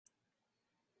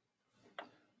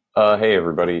Hey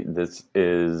everybody, this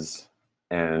is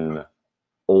an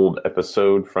old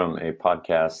episode from a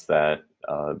podcast that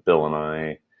Bill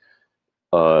and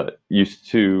I used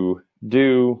to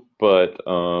do, but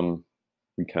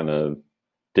we kind of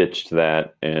ditched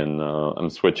that, and I'm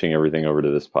switching everything over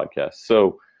to this podcast.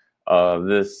 So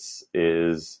this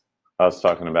is us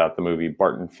talking about the movie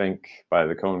Barton Fink by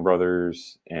the Coen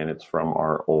Brothers, and it's from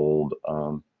our old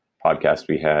podcast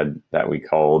we had that we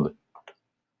called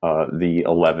the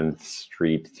 11th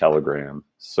Street Telegram.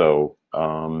 So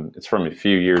it's from a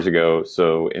few years ago.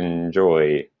 So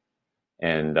enjoy.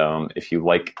 And if you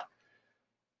like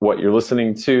what you're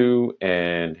listening to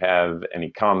and have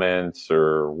any comments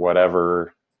or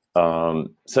whatever,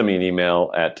 send me an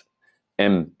email at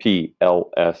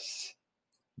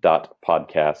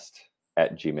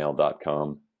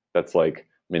mpls.podcast@gmail.com. That's like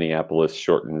Minneapolis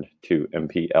shortened to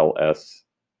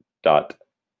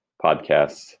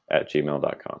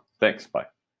mpls.podcasts@gmail.com. Thanks. Bye.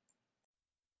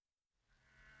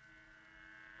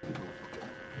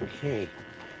 Okay,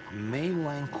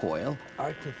 mainline coil,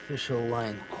 artificial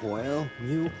line coil,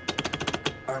 new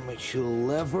armature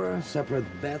lever, separate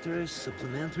batteries,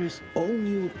 supplementaries, all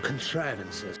new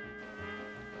contrivances.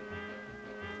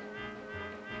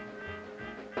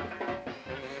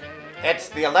 It's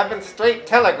the 11th Street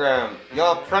Telegram,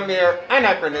 your premier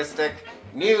anachronistic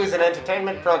news and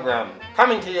entertainment program,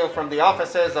 coming to you from the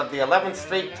offices of the 11th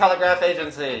Street Telegraph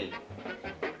Agency.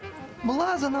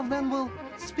 Blazanov then will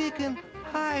speak in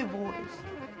high voice.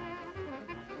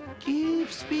 Keep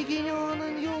speaking on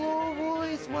in your low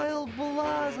voice while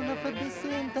Blazanov at the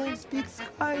same time speaks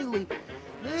highly.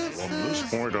 This From this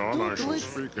point on, I shall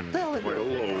speak in quite a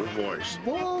low voice.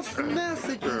 Both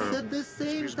messages at the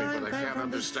same excuse me, time but I come can't from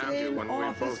the understand you same when we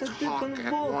office both at talk different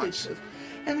at once. voltages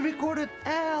and recorded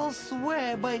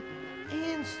elsewhere by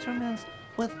instruments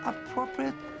with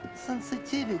appropriate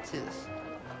sensitivities.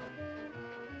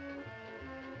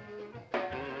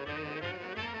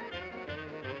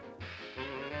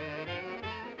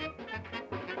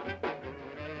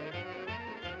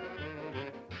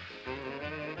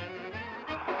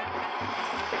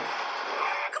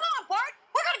 Come on, Bart.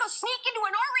 We're gonna go sneak into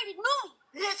an R-rated movie.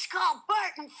 Let's call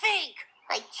Bart and Fink.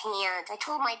 I can't. I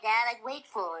told my dad I'd wait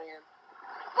for him.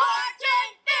 Bart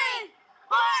and Fink!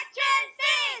 Bart and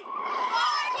Fink!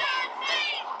 Bart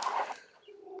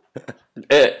and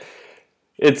Fink!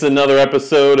 It's another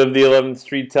episode of the 11th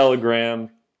Street Telegram.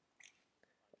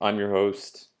 I'm your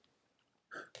host,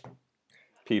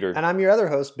 Peter. And I'm your other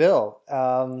host, Bill.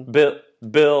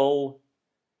 Bill,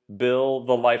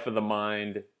 the life of the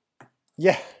mind,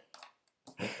 Yeah,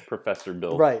 Professor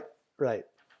Bill. right.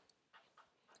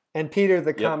 And Peter,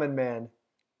 the Yep. common man.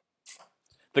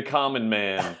 The common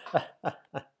man.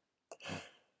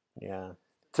 Yeah.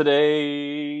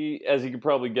 Today, as you can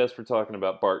probably guess, we're talking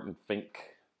about Barton Fink,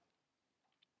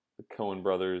 the Coen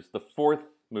Brothers, the fourth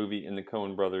movie in the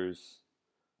Coen Brothers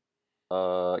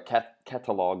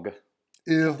catalog.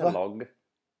 Catalog.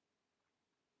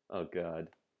 Oh God!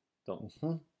 Don't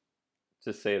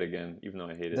just say it again, even though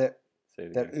I hate it. Say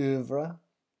it Their again. oeuvre.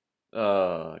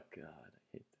 Oh God! I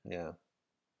hate Yeah.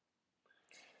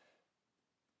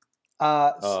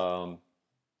 that.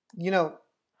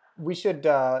 We should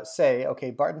say,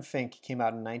 okay, Barton Fink came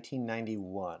out in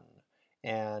 1991,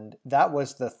 and that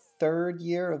was the third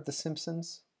year of The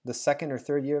Simpsons, the second or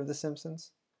third year of The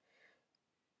Simpsons.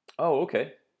 Oh,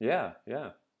 okay. Yeah.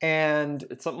 And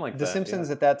It's something like The that. Simpsons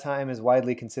yeah. at that time is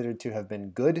widely considered to have been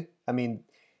good. I mean,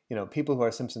 people who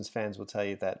are Simpsons fans will tell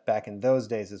you that back in those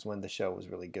days is when the show was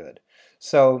really good.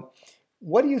 So,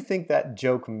 what do you think that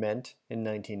joke meant in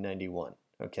 1991?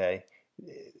 Okay,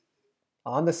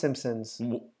 on The Simpsons,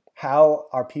 how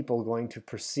are people going to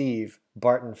perceive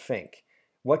Barton Fink?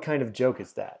 What kind of joke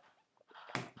is that?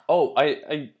 Oh,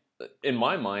 I in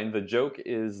my mind, the joke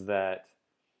is that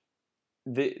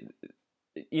the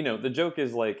joke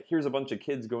is like, here's a bunch of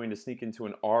kids going to sneak into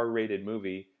an R-rated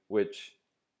movie, which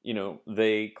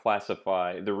they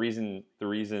classify the reason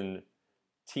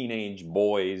teenage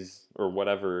boys or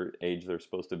whatever age they're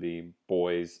supposed to be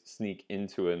boys sneak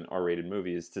into an R-rated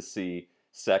movie is to see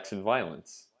sex and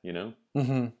violence, and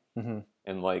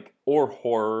like, or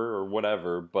horror or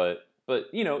whatever, but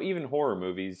even horror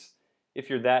movies, if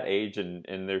you're that age and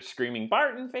they're screaming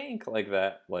Barton Fink like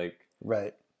that, like,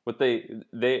 Right. what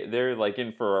they're like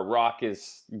in for a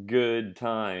raucous good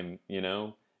time,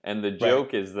 and the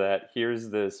joke is that here's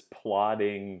this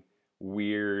plotting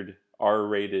weird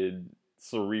R-rated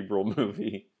cerebral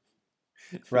movie,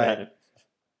 Right.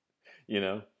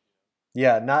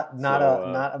 Yeah, not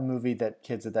a movie that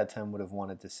kids at that time would have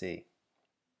wanted to see.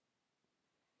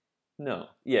 No.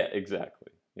 Yeah,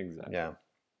 exactly. Yeah.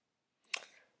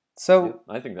 So,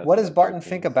 I think that's what does that Barton joke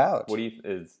Fink means. about? What do you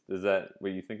is that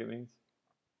what you think it means?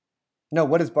 No,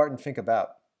 what does Barton Fink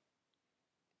about?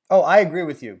 Oh, I agree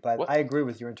with you, but What? I agree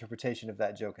with your interpretation of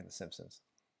that joke in The Simpsons.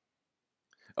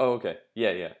 Oh, okay.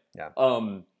 Yeah, yeah. Yeah.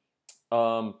 Um,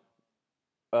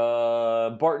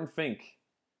 Barton Fink.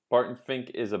 Barton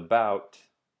Fink is about.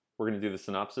 We're gonna do the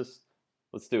synopsis.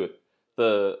 Let's do it.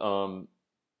 The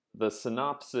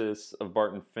synopsis of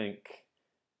Barton Fink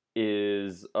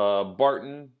is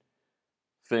Barton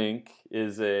Fink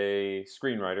is a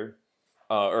screenwriter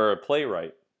or a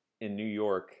playwright in New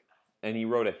York, and he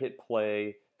wrote a hit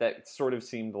play that sort of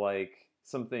seemed like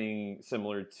something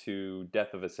similar to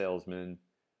Death of a Salesman.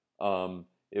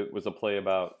 It was a play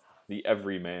about the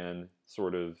everyman,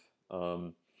 sort of.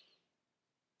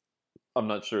 I'm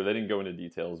not sure. They didn't go into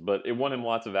details, but it won him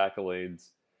lots of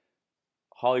accolades.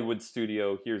 Hollywood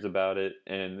studio hears about it,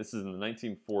 and this is in the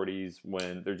 1940s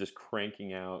when they're just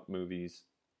cranking out movies,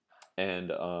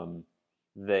 and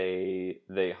they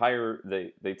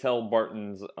tell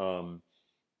Barton's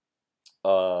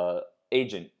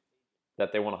agent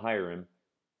that they want to hire him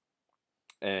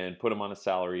and put him on a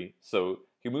salary. So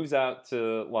he moves out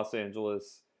to Los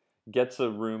Angeles, gets a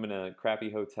room in a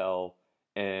crappy hotel,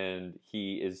 and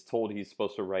he is told he's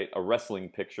supposed to write a wrestling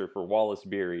picture for Wallace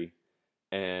Beery.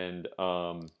 And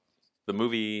the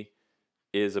movie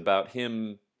is about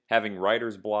him having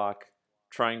writer's block,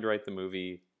 trying to write the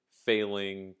movie,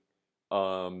 failing.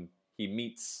 He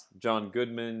meets John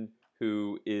Goodman,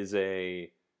 who is a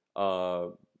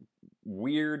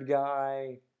weird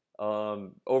guy,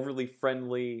 overly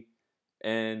friendly,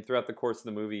 and throughout the course of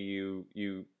the movie,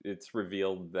 it's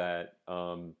revealed that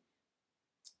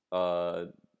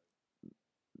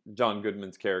John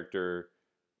Goodman's character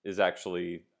is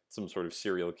actually some sort of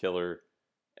serial killer,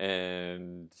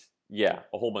 and yeah,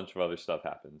 a whole bunch of other stuff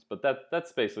happens. But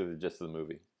that's basically the gist of the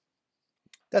movie.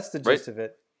 That's the gist of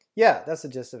it. Yeah, that's the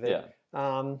gist of it.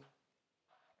 Yeah.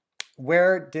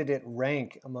 Where did it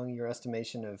rank among your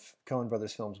estimation of Coen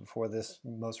Brothers films before this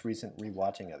most recent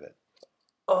rewatching of it?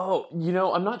 Oh,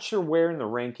 I'm not sure where in the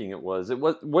ranking it was.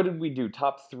 What did we do?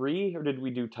 Top 3 or did we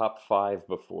do top 5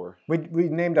 before? We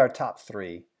named our top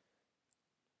 3.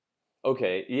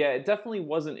 Okay, yeah, it definitely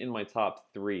wasn't in my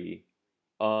top 3.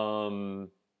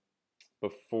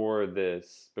 Before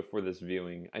this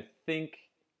viewing, I think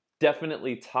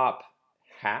definitely top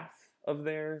half of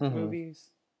their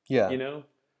movies. Yeah.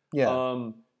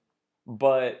 Yeah.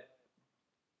 But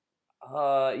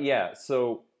yeah.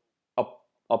 So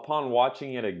upon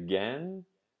watching it again,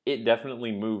 it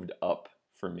definitely moved up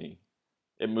for me.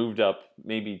 It moved up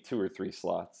maybe 2 or 3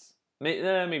 slots,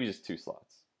 maybe just 2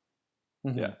 slots.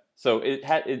 Mm-hmm. Yeah. So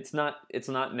it's not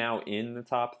now in the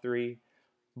top 3,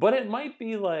 but it might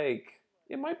be 4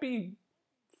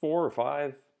 or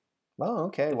 5. Oh,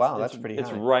 okay. Wow, that's pretty high.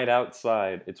 It's right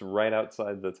outside. It's right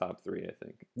outside the top 3, I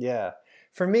think. Yeah.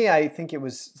 For me, I think it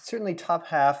was certainly top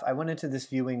half. I went into this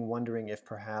viewing wondering if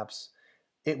perhaps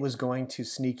it was going to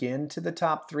sneak into the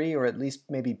top 3 or at least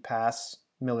maybe pass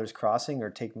Miller's Crossing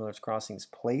or take Miller's Crossing's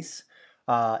place.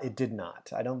 It did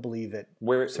not. I don't believe it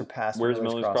surpassed Where's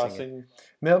Miller's Crossing.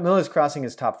 Miller's Crossing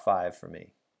is top 5 for me.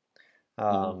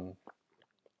 I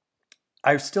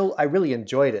really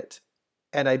enjoyed it.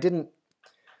 And I didn't,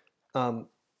 I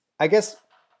guess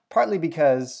partly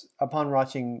because upon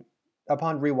rewatching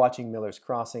Miller's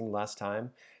Crossing last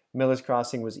time, Miller's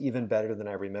Crossing was even better than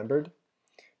I remembered.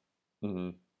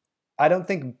 Mm-hmm. I don't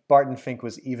think Barton Fink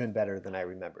was even better than I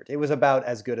remembered. It was about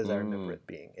as good as I remember it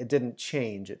being. It didn't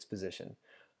change its position,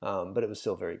 but it was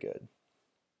still very good.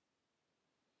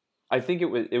 I think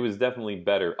it was definitely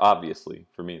better, obviously,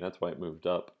 for me. That's why it moved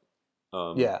up.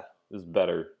 Yeah. It was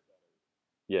better.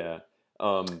 Yeah.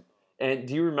 And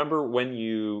do you remember when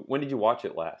did you watch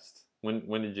it last?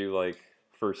 When did you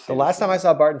first see The last time I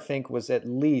saw Barton Fink was at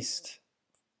least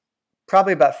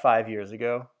probably about 5 years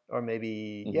ago, or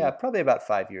maybe probably about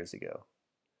 5 years ago.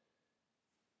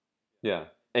 Yeah.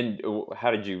 And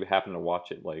how did you happen to watch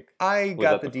it? I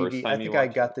got the DVD. I think I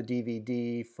got the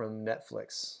DVD from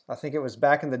Netflix. I think it was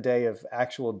back in the day of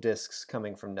actual discs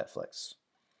coming from Netflix.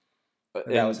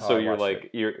 That was how I watched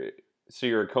it.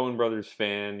 You're a Coen Brothers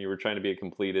fan. You were trying to be a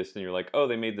completist, and you're like, "Oh,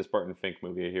 they made this Barton Fink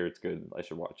movie. I hear it's good. I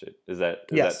should watch it." Is that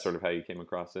sort of how you came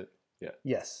across it? Yeah.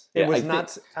 Yes. It was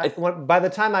not. By the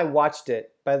time I watched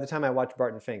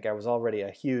Barton Fink, I was already a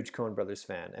huge Coen Brothers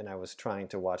fan, and I was trying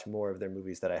to watch more of their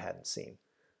movies that I hadn't seen.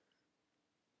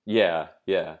 Yeah,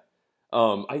 yeah.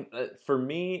 For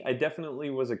me, I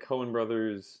definitely was a Coen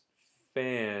Brothers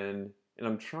fan, and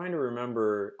I'm trying to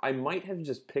remember. I might have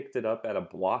just picked it up at a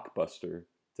Blockbuster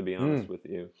to be honest with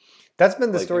you. That's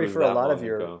been the Like, it story was for a that lot of long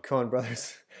your ago. Coen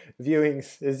Brothers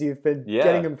viewings, is you've been Yeah.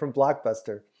 getting them from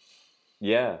Blockbuster.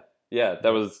 Yeah, that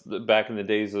was back in the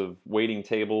days of waiting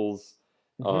tables,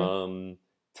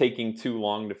 taking too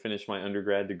long to finish my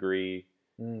undergrad degree,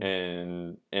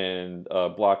 and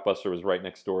Blockbuster was right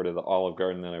next door to the Olive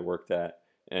Garden that I worked at,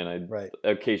 and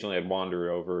occasionally I'd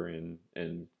wander over and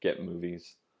get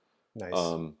movies.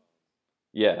 Nice.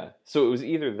 Yeah, so it was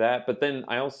either that, but then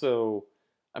I'm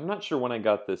not sure when I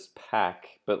got this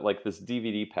pack, but like this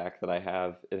DVD pack that I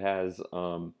have, it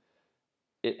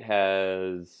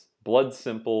has Blood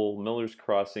Simple, Miller's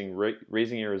Crossing,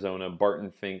 Raising Arizona,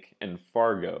 Barton Fink, and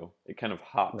Fargo. It kind of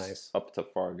hops up to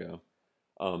Fargo.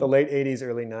 The late 80s,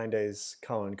 early 90s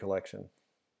Coen collection.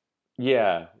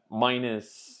 Yeah,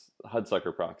 minus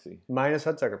Hudsucker Proxy. Minus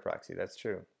Hudsucker Proxy, that's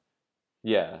true.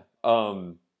 Yeah.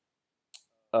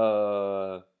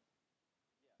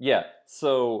 Yeah.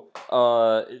 So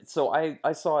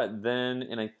I saw it then,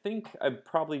 and I think I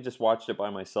probably just watched it by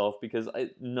myself because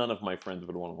none of my friends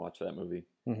would want to watch that movie.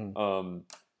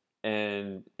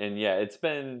 And yeah, it's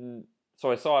been,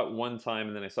 so I saw it one time,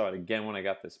 and then I saw it again when I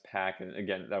got this pack, and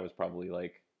again that was probably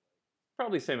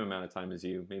same amount of time as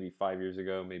you, maybe 5 years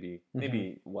ago, maybe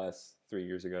less, 3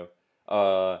 years ago.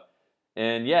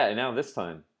 And yeah, and now this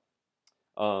time,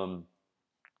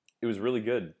 it was really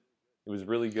good. It was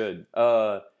really good.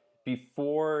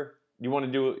 Before you want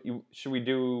to do, should we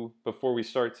do, before we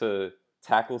start to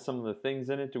tackle some of the things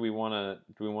in it? Do we want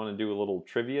to do a little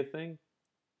trivia thing?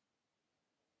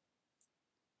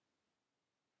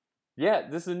 Yeah,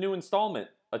 this is a new installment,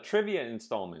 a trivia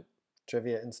installment.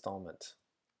 Trivia installment.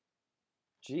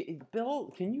 Gee,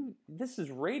 Bill, this is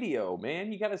radio,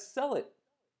 man. You got to sell it.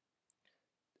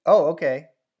 Oh, okay.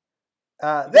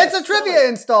 That's a trivia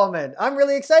installment. I'm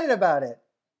really excited about it.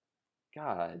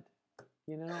 God,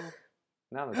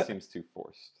 now that seems too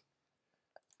forced.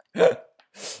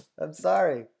 I'm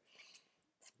sorry.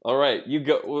 All right, you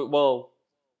go.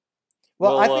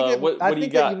 Well, I think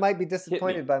that got? you might be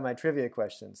disappointed by my trivia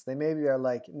questions. They maybe are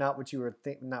like not what you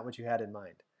not what you had in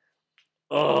mind.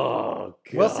 Oh,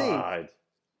 God. We'll see.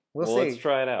 We'll see. Let's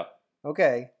try it out.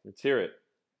 Okay. Let's hear it.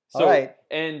 All right.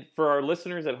 And for our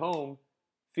listeners at home,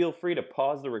 feel free to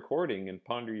pause the recording and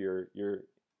ponder your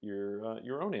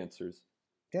own answers.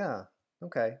 Yeah.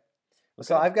 Okay.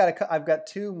 So I've got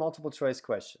two multiple choice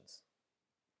questions.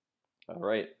 All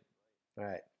right.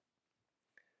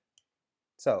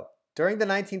 So during the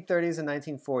 1930s and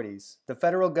 1940s, the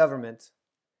federal government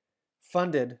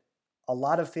funded a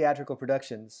lot of theatrical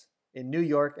productions in New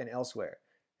York and elsewhere.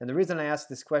 And the reason I ask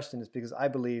this question is because I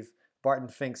believe Barton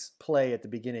Fink's play at the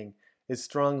beginning is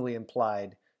strongly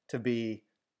implied to be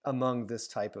among this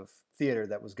type of theater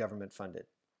that was government funded.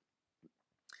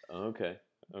 Okay.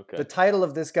 The title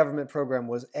of this government program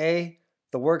was A,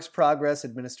 the Works Progress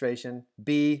Administration,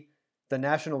 B, the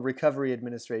National Recovery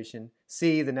Administration,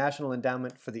 C, the National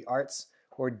Endowment for the Arts,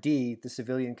 or D, the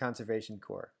Civilian Conservation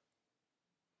Corps.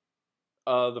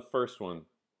 The first one.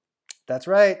 That's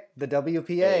right, the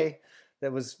WPA.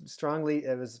 That was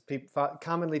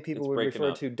commonly people would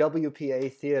refer to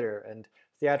WPA theater, and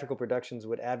theatrical productions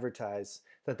would advertise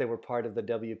that they were part of the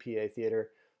WPA theater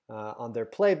on their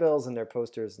playbills and their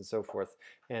posters and so forth.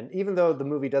 And even though the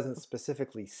movie doesn't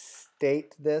specifically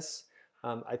state this,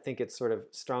 I think it's sort of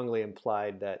strongly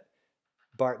implied that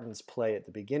Barton's play at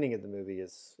the beginning of the movie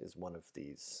is one of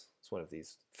these. It's one of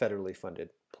these federally funded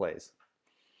plays.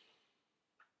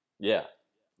 Yeah,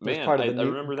 man, I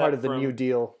remember that part of the New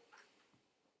Deal.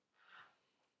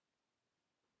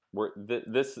 Where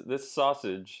this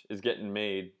sausage is getting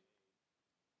made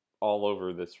all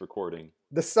over this recording.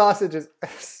 The sausage is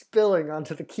spilling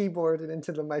onto the keyboard and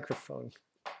into the microphone.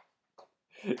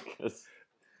 Because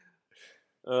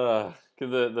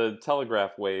the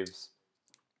telegraph waves,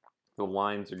 the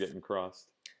lines are getting crossed.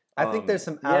 I think there's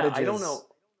some outages. I don't know.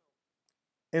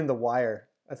 In the wire.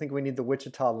 I think we need the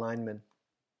Wichita linemen.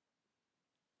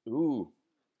 Ooh,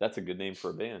 that's a good name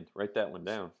for a band. Write that one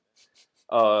down.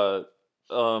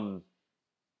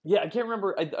 Yeah, I can't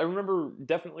remember. I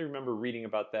definitely remember reading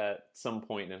about that at some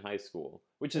point in high school,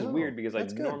 which is weird because I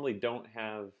normally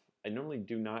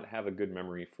do not have a good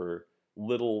memory for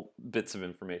little bits of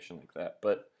information like that,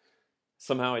 but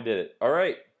somehow I did it. All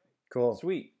right. Cool.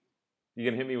 Sweet. You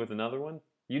gonna hit me with another one?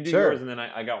 You do Sure. yours, and then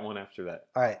I got one after that.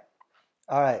 All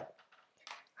right.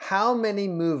 How many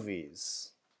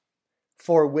movies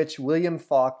for which William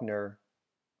Faulkner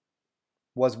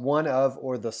was one of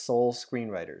or the sole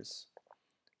screenwriters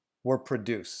were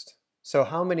produced? So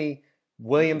how many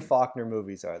William Faulkner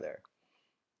movies are there?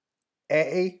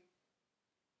 A,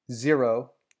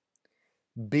 0,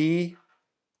 B,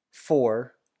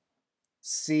 4,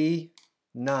 C,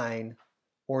 9,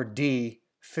 or D,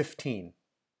 15?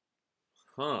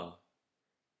 Huh.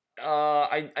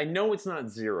 I know it's not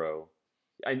 0.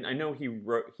 I know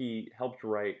he helped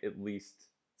write at least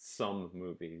some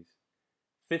movies.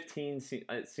 15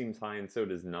 it seems high, and so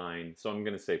does 9. So I'm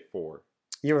gonna say 4.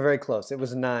 You were very close. It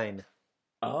was 9.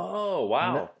 Oh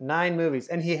wow! 9 movies,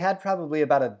 and he had probably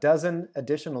about a dozen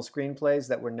additional screenplays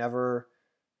that were never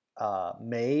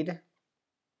made.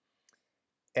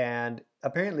 And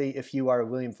apparently, if you are a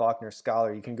William Faulkner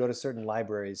scholar, you can go to certain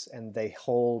libraries and they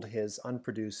hold his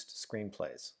unproduced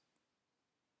screenplays.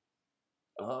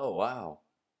 Oh wow!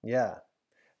 Yeah.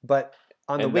 But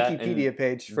on the Wikipedia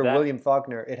page for William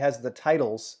Faulkner, it has the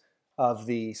titles of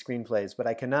the screenplays, but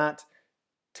I cannot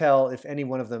tell if any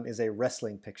one of them is a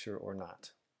wrestling picture or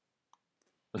not.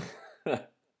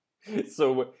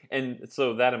 So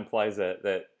that implies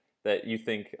that you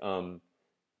think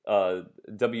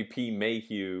W.P.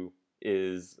 Mayhew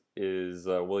is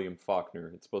William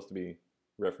Faulkner. It's supposed to be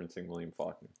referencing William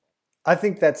Faulkner. I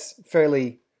think that's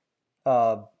fairly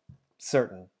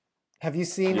certain. Have you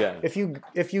seen? Yeah.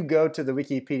 If you go to the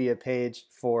Wikipedia page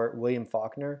for William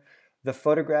Faulkner, the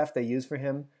photograph they use for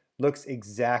him looks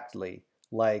exactly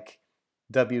like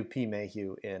W.P.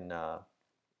 Mayhew in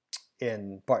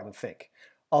Barton Fink.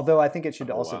 Although I think it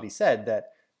should also be said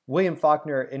that William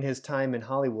Faulkner in his time in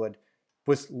Hollywood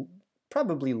was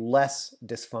probably less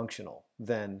dysfunctional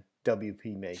than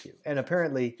W.P. Mayhew. And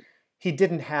apparently he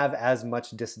didn't have as much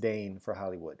disdain for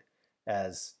Hollywood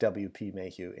as W.P.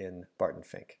 Mayhew in Barton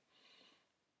Fink.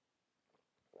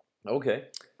 Okay.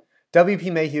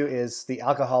 W.P. Mayhew is the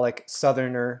alcoholic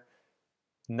Southerner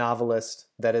novelist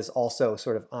that is also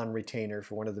sort of on retainer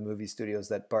for one of the movie studios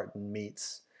that Barton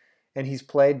meets. And he's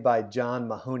played by John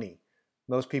Mahoney.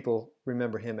 Most people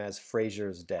remember him as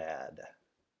Frasier's dad.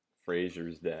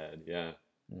 Frasier's dad, yeah.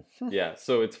 Yeah,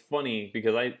 so it's funny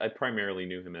because I primarily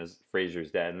knew him as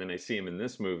Frasier's dad, and then I see him in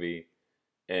this movie,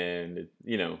 and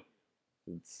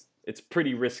it's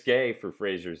pretty risque for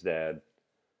Frasier's dad.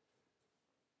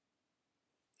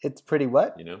 It's pretty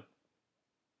what?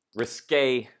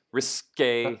 Risque,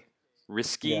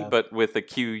 risky, Yeah. but with a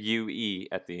Q-U-E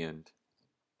at the end.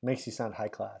 Makes you sound high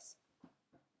class.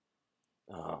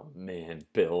 Oh man,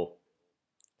 Bill.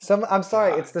 I'm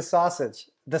sorry, it's the sausage.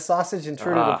 The sausage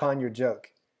intruded upon your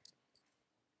joke.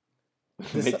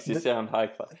 Makes you sound high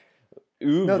class.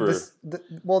 Uber.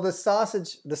 No, the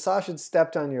sausage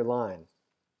stepped on your line.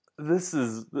 This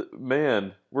is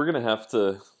man. We're gonna have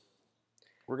to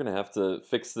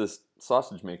fix this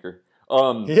sausage maker.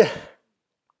 Yeah.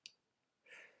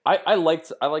 I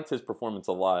liked his performance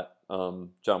a lot.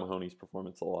 John Mahoney's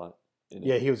performance a lot.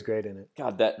 Yeah, he was great in it.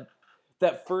 God,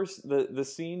 that first the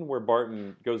scene where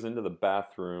Barton goes into the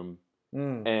bathroom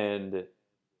and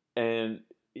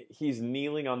he's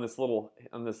kneeling on this little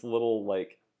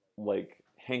like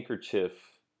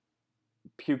handkerchief,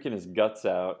 puking his guts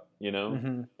out,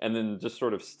 and then just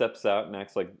sort of steps out and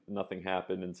acts like nothing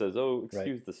happened and says, "Oh,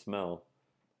 excuse the smell."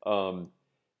 My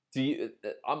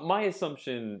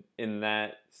assumption in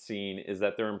that scene is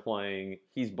that they're implying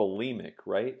he's bulimic,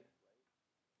 right?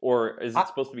 Or is it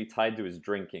supposed to be tied to his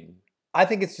drinking? I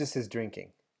think it's just his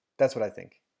drinking. That's what I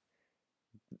think.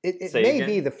 It Say may again?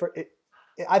 be the first.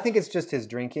 I think it's just his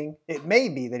drinking. It may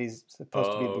be that he's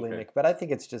supposed to be bulimic, okay. but I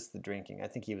think it's just the drinking. I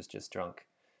think he was just drunk,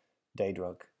 day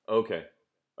drunk. Okay.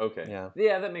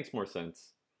 Yeah, that makes more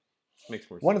sense.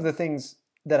 One of the things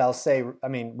that I'll say, I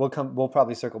mean, we'll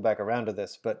probably circle back around to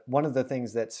this, but one of the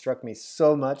things that struck me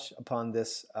so much upon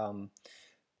this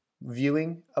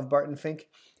viewing of Barton Fink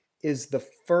is the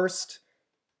first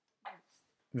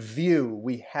view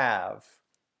we have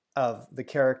of the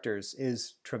characters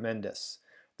is tremendous.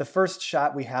 The first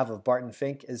shot we have of Barton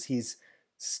Fink is he's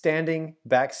standing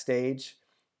backstage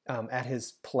at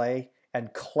his play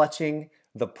and clutching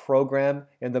the program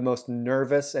in the most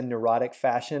nervous and neurotic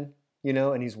fashion,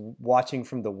 and he's watching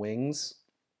from the wings.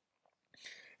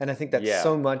 And I think that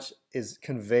so much is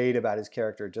conveyed about his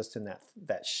character just in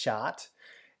that shot.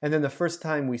 And then the first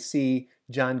time we see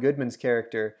John Goodman's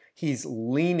character, he's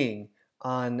leaning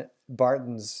on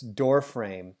Barton's door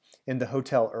frame in the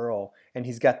Hotel Earl, and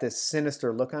he's got this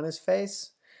sinister look on his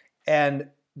face. And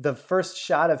the first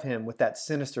shot of him with that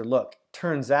sinister look,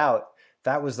 turns out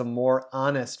that was a more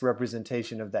honest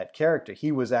representation of that character.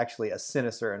 He was actually a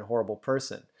sinister and horrible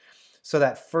person. So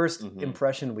that first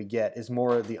impression we get is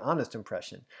more the honest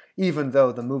impression, even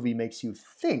though the movie makes you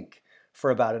think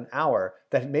for about an hour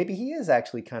that maybe he is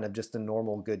actually kind of just a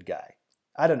normal good guy.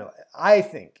 I don't know. I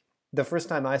think the first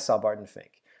time I saw Barton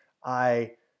Fink,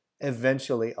 I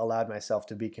eventually allowed myself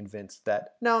to be convinced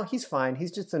that, no, he's fine.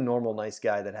 He's just a normal, nice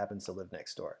guy that happens to live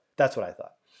next door. That's what I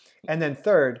thought. And then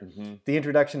third, Mm-hmm. the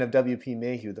introduction of W.P.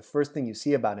 Mayhew. The first thing you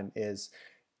see about him is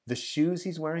the shoes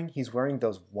he's wearing. He's wearing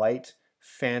those white,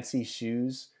 fancy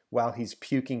shoes while he's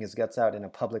puking his guts out in a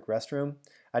public restroom.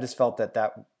 I just felt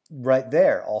that right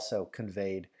there also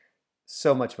conveyed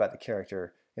so much about the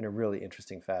character in a really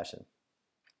interesting fashion.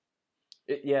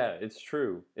 Yeah, it's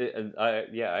true.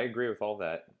 I agree with all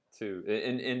that too.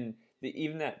 And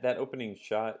even that opening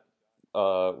shot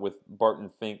with Barton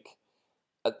Fink,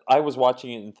 I was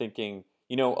watching it and thinking,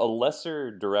 a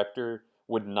lesser director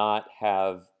would not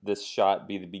have this shot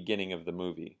be the beginning of the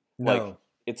movie. No. Like,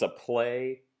 it's a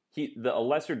play. A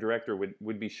lesser director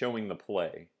would be showing the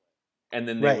play, and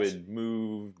then they Right. would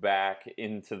move back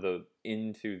into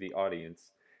the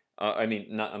audience.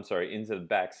 Into the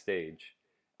backstage.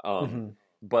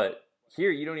 But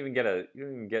here you don't even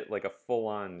get like a full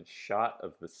on shot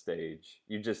of the stage.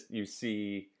 You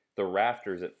see the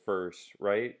rafters at first,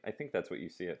 right? I think that's what you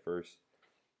see at first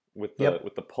with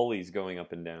the pulleys going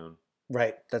up and down.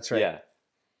 Right, that's right. Yeah.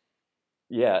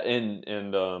 Yeah,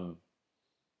 and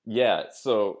yeah,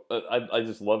 so I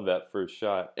just love that first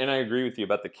shot. And I agree with you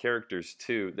about the characters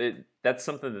too. That's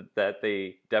something that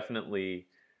they definitely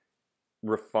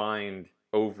refined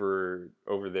over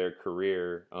their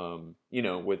career.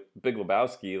 With Big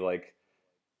Lebowski, like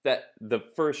that, the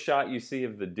first shot you see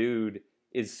of the dude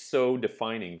is so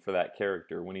defining for that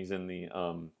character when he's in the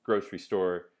grocery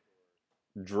store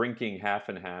drinking half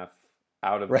and half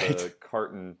out of the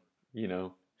carton,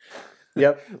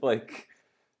 Yep. like,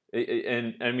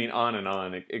 and I mean, on and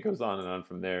on. It goes on and on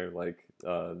from there. Like,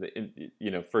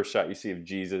 first shot you see of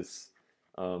Jesus,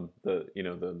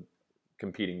 the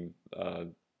competing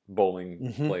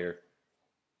bowling player.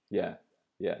 Yeah.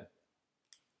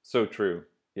 So true.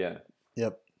 Yeah.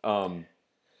 Yep.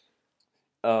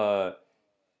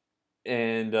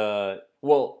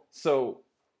 So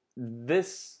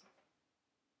this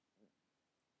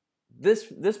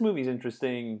movie's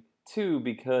interesting too,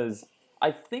 because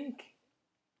I think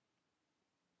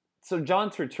so.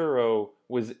 John Turturro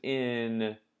was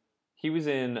in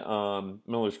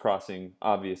Miller's Crossing,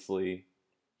 obviously.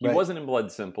 He Right. wasn't in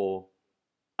Blood Simple.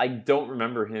 I don't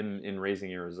remember him in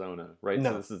Raising Arizona, right?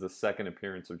 No. So this is the second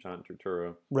appearance of John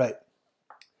Turturro. Right.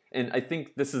 And I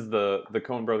think this is the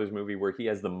Coen Brothers movie where he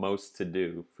has the most to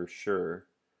do, for sure.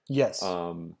 Yes.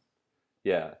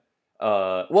 Yeah.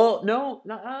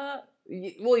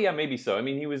 Yeah, maybe so. I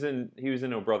mean, he was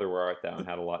in Oh Brother, Where Art Thou, and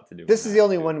had a lot to do. This is the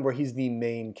only one where he's the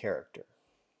main character.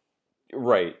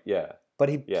 Right. Yeah. But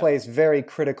he plays very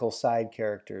critical side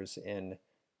characters in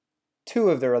two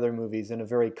of their other movies, and a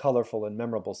very colorful and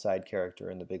memorable side character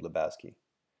in The Big Lebowski.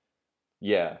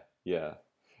 Yeah.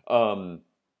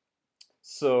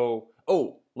 So,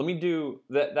 let me do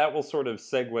that. That will sort of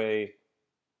segue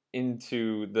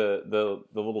into the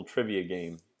little trivia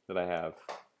game that I have.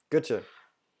 Gotcha.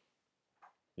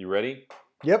 You ready?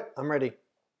 Yep, I'm ready.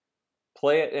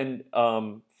 Play it, and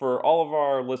for all of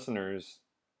our listeners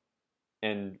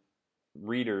and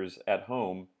readers at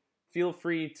home, feel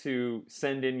free to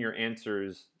send in your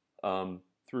answers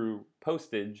through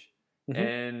postage,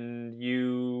 and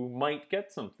you might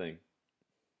get something.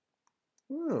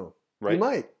 Oh, right? You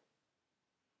might.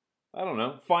 I don't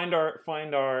know. Find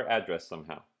our address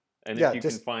somehow, and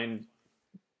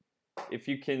if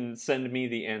you can send me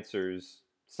the answers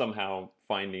somehow,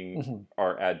 finding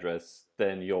our address,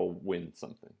 then you'll win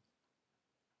something.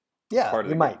 Yeah,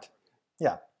 you might.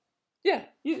 Yeah. Yeah,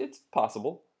 it's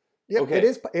possible. Yep, okay.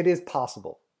 It is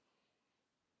possible.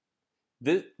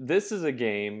 This is a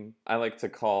game I like to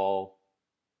call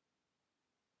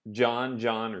John,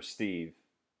 or Steve.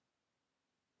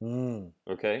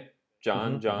 Okay?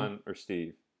 John, or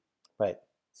Steve. Right.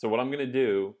 So what I'm going to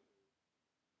do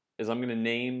is I'm going to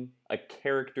name a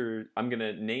character. I'm going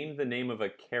to name the name of a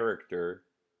character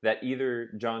that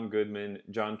either John Goodman,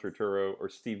 John Turturro, or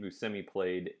Steve Buscemi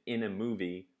played in a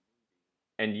movie,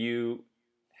 and you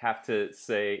have to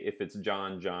say if it's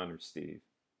John, or Steve.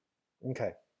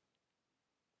 Okay.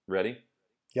 Ready?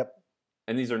 Yep.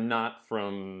 And these are not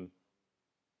from...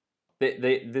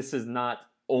 This is not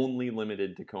only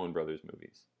limited to Coen Brothers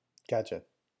movies. Gotcha.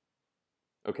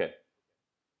 Okay.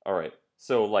 All right.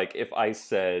 So, like, if I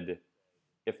said,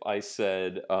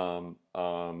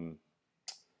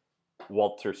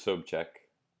 Walter Sobchak.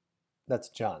 That's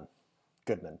John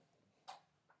Goodman.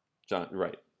 John,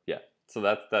 right? Yeah. So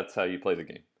that's how you play the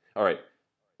game. All right.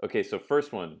 Okay. So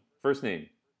first name,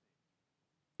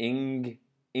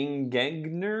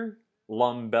 Ingegner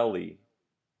Lombelli.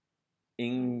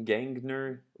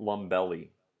 Ingegner Lombelli.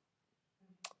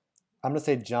 I'm gonna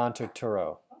say John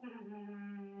Turturro.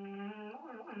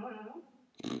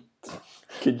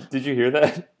 Did you hear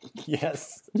that?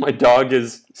 Yes. My dog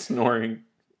is snoring,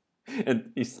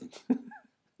 and He's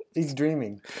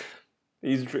dreaming.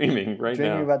 he's dreaming right now.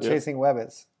 Dreaming about Yep. chasing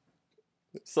rabbits.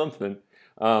 Something.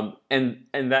 And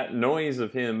that noise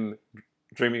of him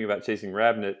dreaming about chasing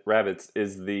rabbits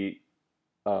is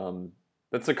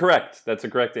that's a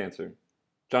correct answer.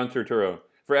 John Turturro.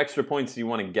 For extra points, do you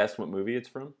want to guess what movie it's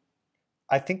from?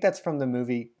 I think that's from the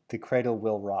movie The Cradle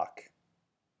Will Rock.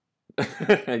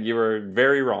 You were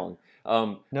very wrong.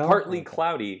 No? Partly Okay.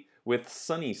 cloudy with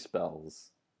sunny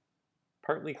spells.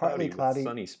 Partly cloudy with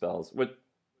sunny spells. With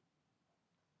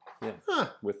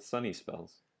sunny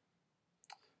spells.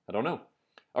 I don't know.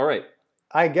 All right.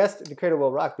 I guessed The Cradle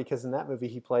Will Rock because in that movie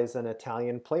he plays an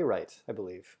Italian playwright, I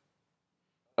believe.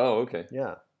 Oh, okay.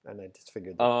 Yeah, and I just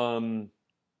figured that. All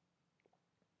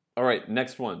right,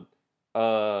 next one.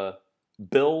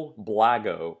 Bill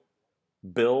Blago.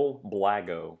 Bill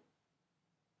Blago.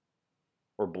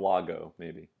 Or Blago,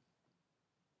 maybe.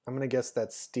 I'm going to guess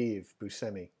that's Steve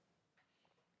Buscemi.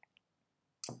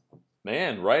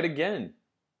 Man, right again.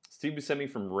 Steve Buscemi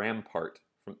from Rampart,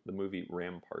 from the movie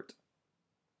Rampart.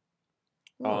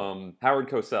 Oh. Howard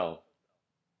Cosell.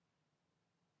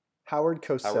 Howard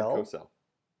Cosell? Howard Cosell.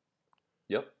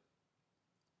 Yep.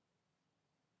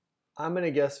 I'm going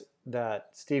to guess that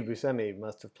Steve Buscemi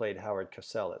must have played Howard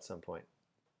Cosell at some point.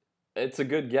 It's a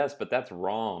good guess, but that's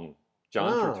wrong.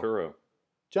 John Wow. Turturro.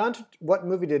 What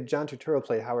movie did John Turturro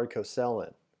play Howard Cosell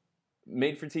in?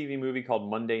 Made-for-TV movie called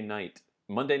Monday Night.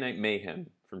 Monday Night Mayhem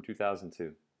from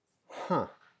 2002. Huh.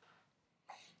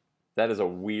 That is a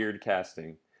weird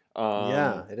casting.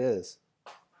 Yeah, it is.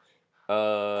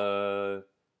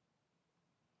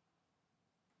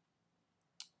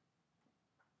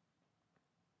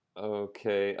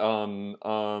 Okay.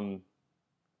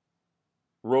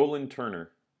 Roland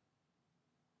Turner.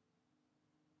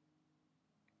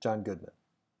 John Goodman.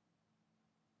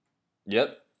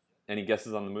 Yep. Any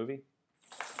guesses on the movie?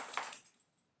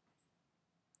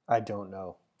 I don't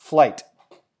know. Flight.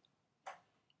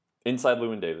 Inside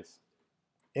Llewyn Davis.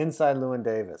 Inside Llewyn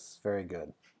Davis. Very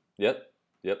good. Yep.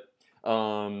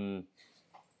 I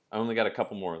only got a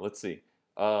couple more. Let's see.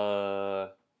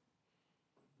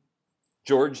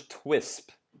 George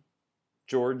Twisp.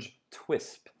 George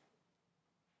Twisp.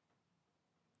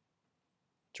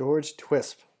 George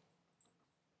Twisp.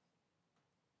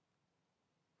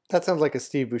 That sounds like a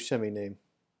Steve Buscemi name.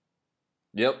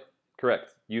 Yep.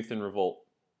 Correct. Youth in Revolt.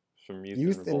 From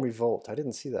Youth in Revolt. I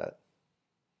didn't see that.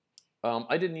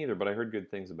 I didn't either, but I heard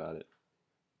good things about it.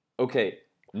 Okay.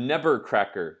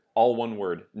 Nebercracker. All one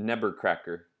word.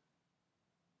 Nebercracker.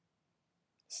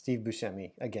 Steve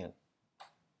Buscemi again.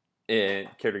 And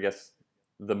care to guess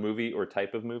the movie or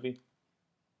type of movie?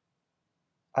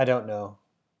 I don't know.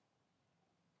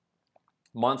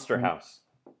 Monster House.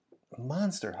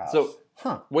 Monster House. So,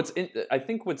 huh. I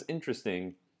think what's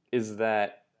interesting is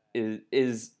that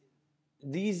is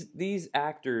these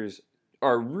actors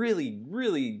are really,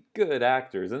 really good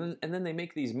actors, and then they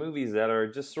make these movies that are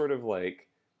just sort of like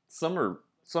some are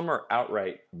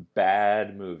outright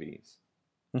bad movies.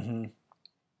 Mm-hmm.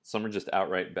 Some are just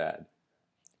outright bad.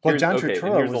 Well, John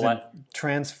Turturro was in in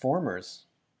Transformers.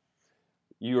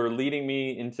 You are leading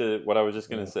me into what I was just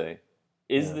going to say.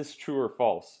 Is this true or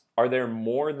false? Are there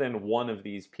more than one of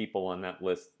these people on that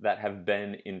list that have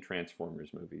been in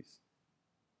Transformers movies?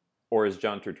 Or is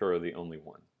John Turturro the only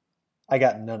one? I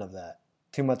got none of that.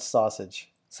 Too much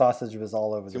sausage. Sausage was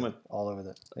all over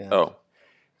the. Yeah. Oh.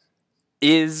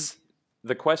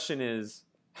 The question is,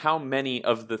 how many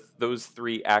of those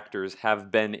three actors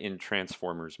have been in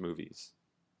Transformers movies?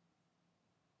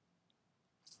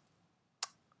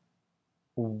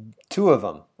 Two of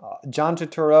them. John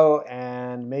Turturro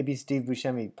and maybe Steve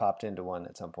Buscemi popped into one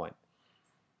at some point.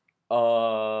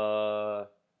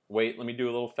 Wait, let me do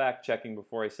a little fact checking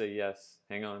before I say yes.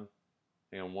 Hang on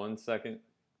 1 second.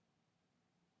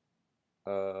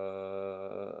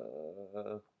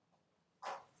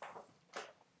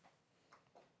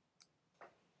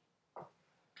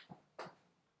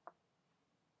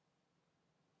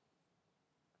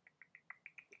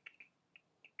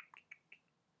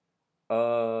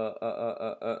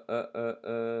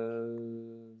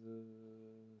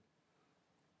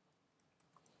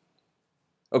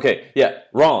 Okay, yeah,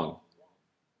 wrong.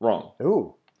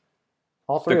 Ooh.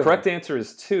 All three. The correct answer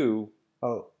is 2.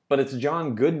 Oh. But it's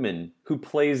John Goodman who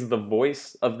plays the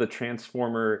voice of the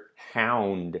Transformer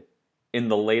Hound in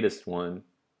the latest one.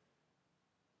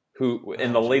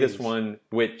 Latest one,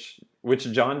 which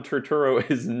John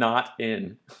Turturro is not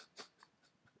in.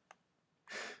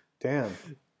 Damn.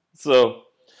 So.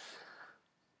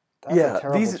 That's a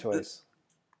terrible choice.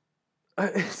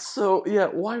 So yeah,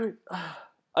 why?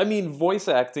 I mean, voice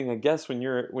acting, I guess, when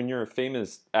you're a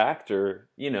famous actor,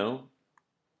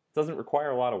 doesn't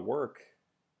require a lot of work.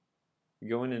 You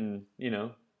go in and,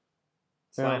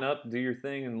 sign up, do your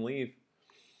thing, and leave.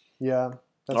 Yeah,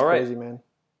 that's All right. crazy, man.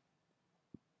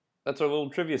 That's our little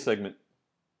trivia segment.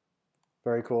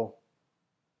 Very cool.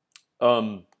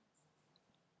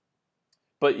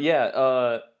 But yeah,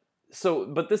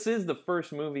 but this is the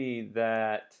first movie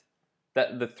that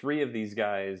the three of these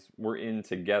guys were in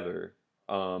together,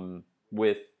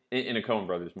 with in a Coen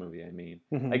Brothers movie. I mean,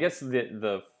 Mhm. I guess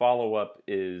the follow up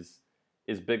is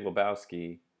Big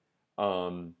Lebowski,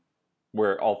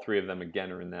 where all three of them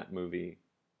again are in that movie.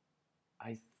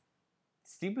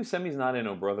 Steve Buscemi's not in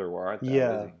Oh Brother, Where Art Thou,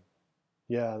 is he?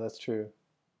 Yeah, that's true.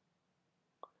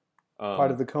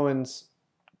 Part of the Coens'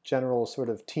 general sort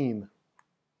of team.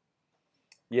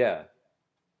 Yeah.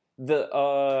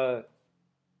 The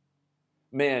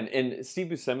man, and Steve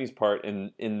Buscemi's part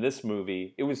in this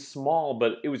movie, it was small,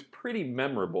 but it was pretty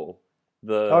memorable.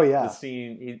 The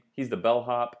scene, he's the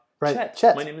bellhop. Right,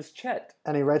 Chet. My name is Chet.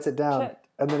 And he writes it down. Chet.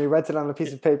 And then he writes it on a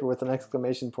piece of paper with an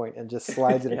exclamation point and just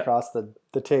slides it across the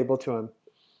table to him.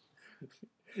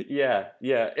 Yeah.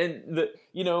 And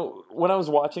when I was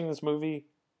watching this movie,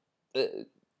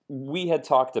 we had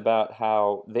talked about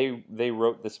how they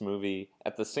wrote this movie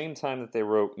at the same time that they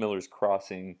wrote Miller's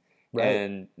Crossing, right.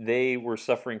 And they were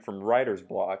suffering from writer's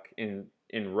block in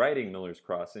writing Miller's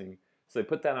Crossing, so they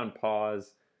put that on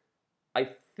pause. I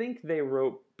think they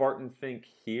wrote Barton Fink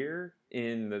here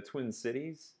in the Twin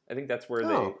Cities. I think that's where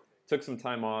they took some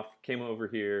time off, came over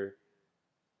here,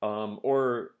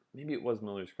 or maybe it was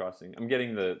Miller's Crossing. I'm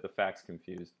getting the facts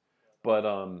confused, but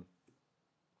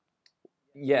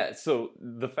yeah, so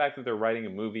the fact that they're writing a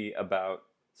movie about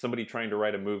somebody trying to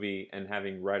write a movie and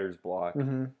having writer's block,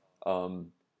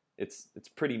 it's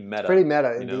pretty meta. It's pretty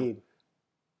meta, indeed.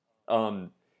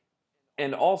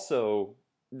 And also,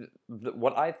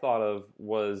 what I thought of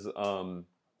was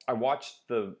I watched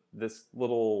this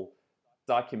little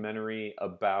documentary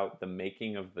about the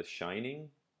making of The Shining,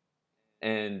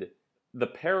 and the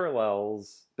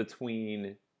parallels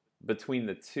between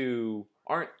the two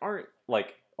aren't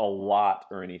like a lot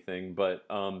or anything, but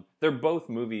they're both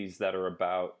movies that are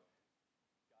about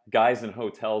guys in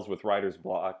hotels with writer's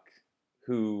block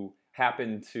who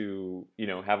happen to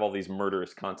have all these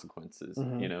murderous consequences.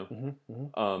 And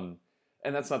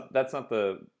that's not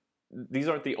these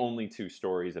aren't the only two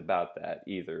stories about that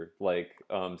either. Like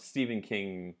Stephen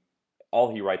King,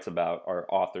 all he writes about are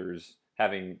authors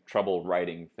having trouble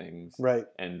writing things, right,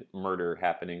 and murder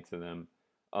happening to them.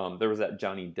 There was that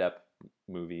Johnny Depp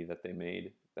movie that they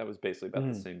made that was basically about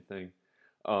the same thing.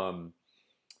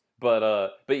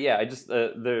 But yeah, I just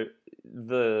the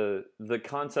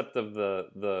concept of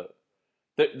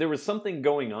there was something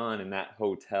going on in that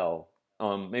hotel.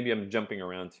 Maybe I'm jumping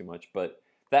around too much, but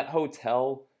that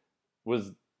hotel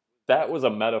was a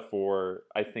metaphor,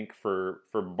 I think, for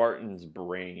Barton's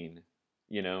brain.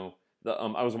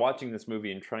 I was watching this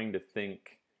movie and trying to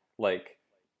think, like,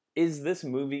 is this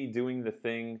movie doing the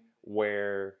thing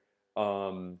where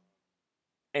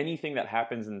anything that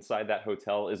happens inside that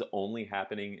hotel is only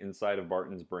happening inside of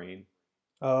Barton's brain?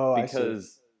 Oh,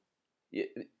 because I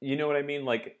see. You know what I mean?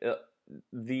 Like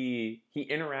he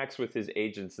interacts with his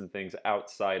agents and things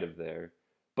outside of there,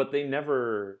 but they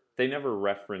never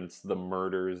reference the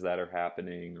murders that are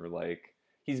happening, or like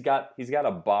he's got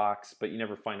a box, but you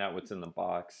never find out what's in the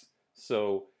box.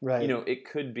 So right. It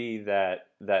could be that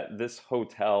this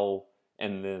hotel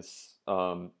and this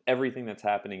everything that's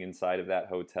happening inside of that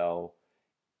hotel,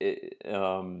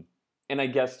 and I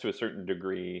guess to a certain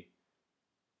degree,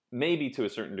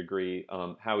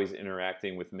 how he's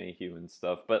interacting with Mayhew and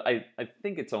stuff. But I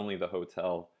think it's only the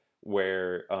hotel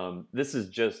where this is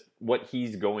just what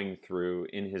he's going through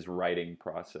in his writing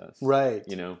process. Right.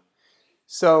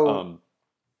 So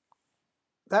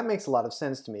that makes a lot of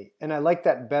sense to me. And I like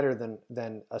that better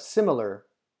than a similar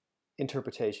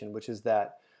interpretation, which is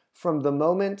that from the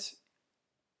moment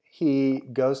he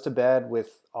goes to bed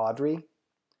with Audrey,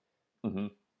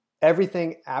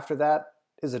 everything after that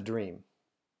is a dream.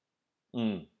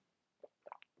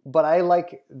 But I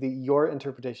like your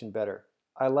interpretation better.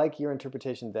 I like your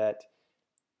interpretation that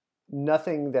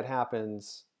nothing that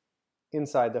happens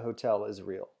inside the hotel is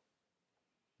real.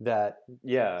 That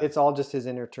it's all just his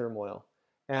inner turmoil.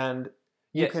 And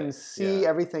you can see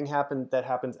everything that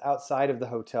happens outside of the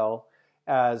hotel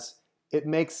as it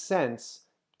makes sense,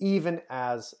 even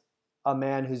as a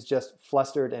man who's just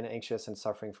flustered and anxious and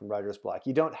suffering from writer's block.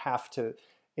 You don't have to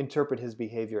interpret his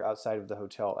behavior outside of the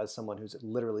hotel as someone who's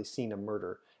literally seen a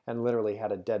murder and literally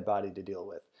had a dead body to deal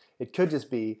with. It could just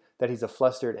be that he's a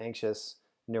flustered, anxious,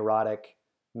 neurotic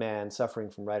man suffering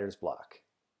from writer's block.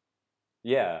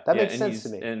 Yeah, That yeah, makes sense to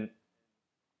me. And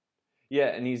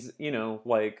he's,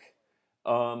 like,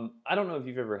 I don't know if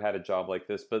you've ever had a job like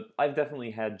this, but I've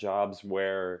definitely had jobs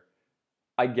where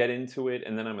I get into it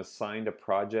and then I'm assigned a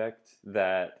project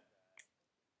that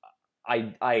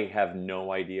I have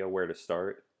no idea where to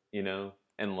start,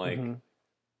 and like, Mhm.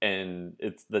 and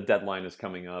it's the deadline is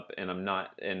coming up and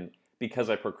and because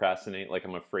I procrastinate, like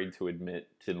I'm afraid to admit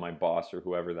to my boss or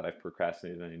whoever that I've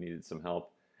procrastinated and I needed some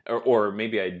help. Or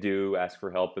maybe I do ask for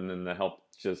help and then the help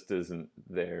just isn't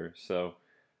there. So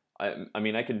I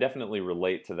mean, I can definitely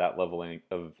relate to that level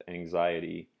of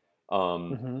anxiety.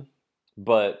 Um, Mhm.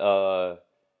 but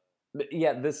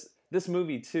yeah, this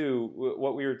movie too.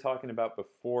 What we were talking about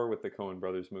before with the Coen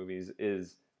Brothers movies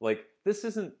is like this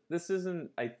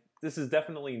is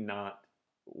definitely not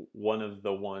one of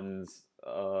the ones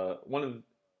one of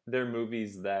their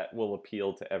movies that will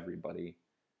appeal to everybody.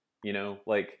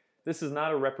 Like this is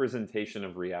not a representation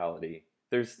of reality.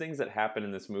 There's things that happen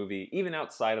in this movie, even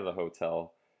outside of the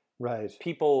hotel. Right.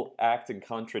 People act in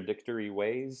contradictory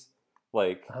ways.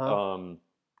 Like Uh-huh.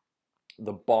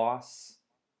 the boss,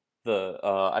 the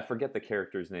I forget the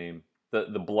character's name.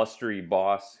 The blustery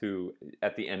boss who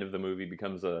at the end of the movie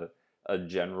becomes a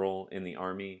general in the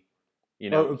army.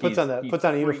 Well, puts on a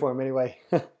He uniform anyway.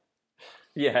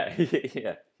 Yeah,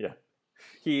 yeah.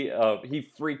 He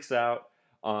freaks out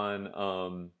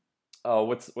on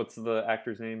what's the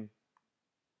actor's name?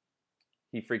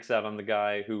 He freaks out on the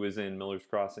guy who was in Miller's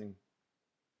Crossing.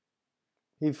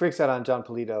 He freaks out on John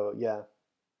Polito. Yeah.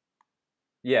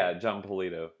 Yeah, John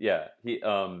Polito. Yeah,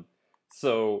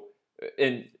 so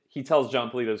and he tells John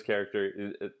Polito's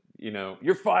character,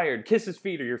 you're fired. Kiss his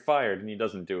feet or you're fired, and he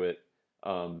doesn't do it.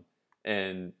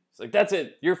 And it's like, that's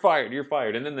it. You're fired. You're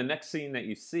fired. And then the next scene that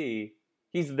you see,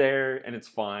 he's there and it's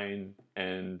fine,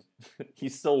 and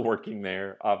he's still working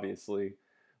there, obviously.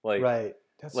 Like, Right.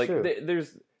 That's like true.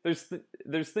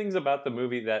 there's things about the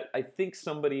movie that I think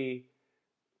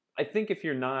if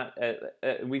you're not,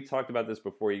 we talked about this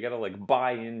before, you got to like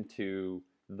buy into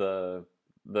the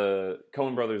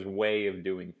Coen Brothers way of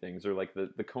doing things, or like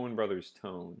the Coen Brothers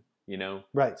tone,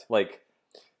 Right. like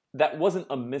that wasn't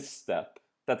a misstep.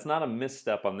 That's not a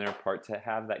misstep on their part to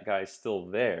have that guy still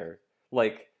there.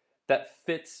 Like that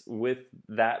fits with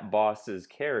that boss's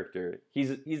character.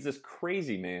 He's this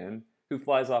crazy man who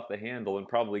flies off the handle and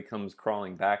probably comes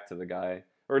crawling back to the guy,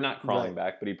 or not crawling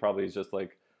back, but he probably is just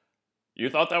like, you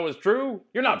thought that was true?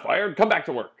 You're not fired. Come back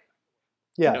to work.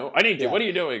 Yeah. I need you. What are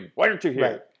you doing? Why aren't you here?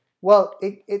 Right. Well,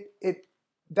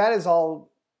 that is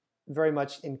all very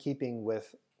much in keeping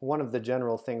with one of the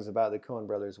general things about the Coen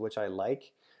Brothers, which I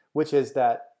like, which is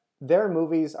that their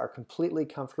movies are completely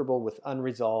comfortable with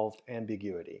unresolved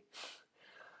ambiguity.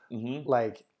 Mm-hmm.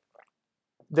 Like,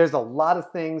 there's a lot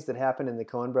of things that happen in the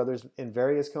Coen Brothers, in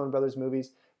various Coen Brothers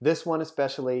movies. This one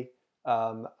especially,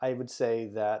 I would say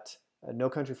that No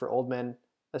Country for Old Men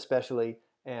especially,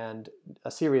 and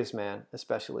A Serious Man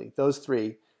especially, those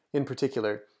three in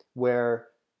particular, where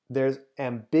there's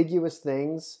ambiguous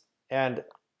things, and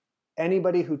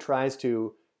anybody who tries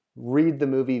to read the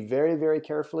movie very, very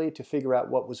carefully to figure out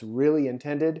what was really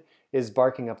intended is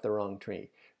barking up the wrong tree,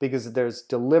 because there's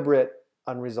deliberate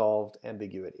unresolved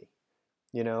ambiguity,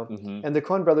 Mm-hmm. And the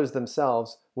Coen Brothers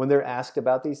themselves, when they're asked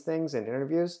about these things in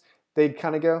interviews, they'd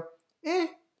kind of go, I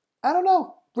don't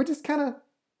know, we're just kind of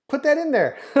put that in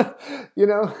there,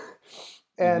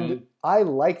 and Mm-hmm. I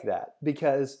like that,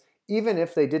 because even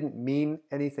if they didn't mean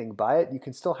anything by it, you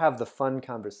can still have the fun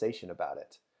conversation about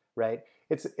it, right?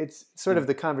 It's sort of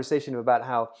the conversation about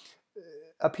how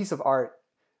a piece of art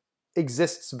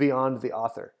exists beyond the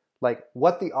author. Like,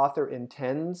 what the author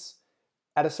intends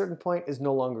at a certain point is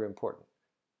no longer important,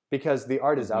 because the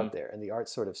art is Mm-hmm. out there and the art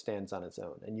sort of stands on its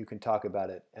own, and you can talk about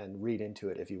it and read into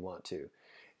it if you want to.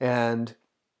 And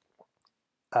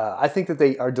I think that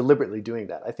they are deliberately doing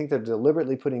that. I think they're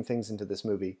deliberately putting things into this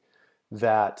movie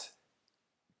that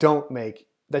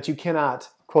that you cannot,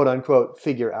 quote unquote,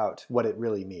 figure out what it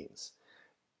really means.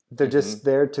 They're just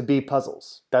there to be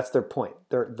puzzles. That's their point.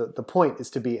 The point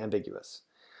is to be ambiguous,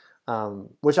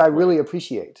 which I really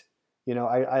appreciate.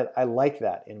 I like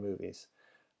that in movies.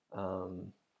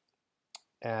 And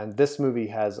this movie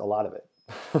has a lot of it,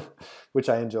 which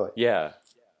I enjoy. Yeah.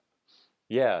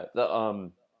 Yeah.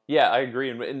 Yeah, I agree.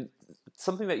 And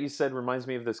something that you said reminds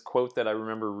me of this quote that I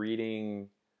remember reading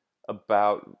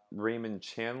about Raymond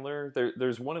Chandler.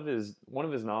 There's one of his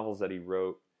novels that he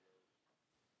wrote.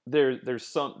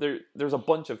 There's a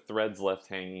bunch of threads left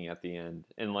hanging at the end,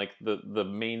 and like the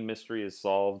main mystery is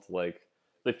solved. Like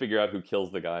they figure out who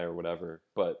kills the guy or whatever.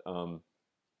 But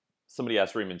somebody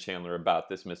asked Raymond Chandler about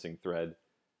this missing thread,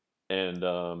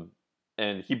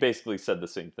 and he basically said the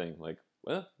same thing, like,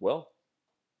 well,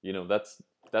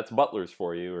 that's Butler's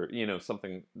for you, or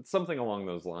something along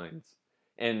those lines.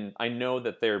 And I know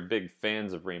that they're big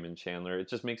fans of Raymond Chandler. It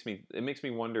just makes me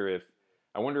wonder if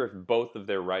both of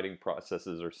their writing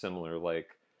processes are similar. Like,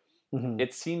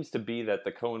 it seems to be that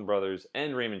the Coen brothers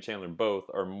and Raymond Chandler both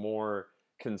are more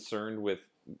concerned with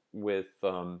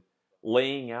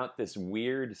laying out this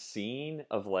weird scene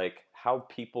of like how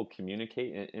people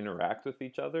communicate and interact with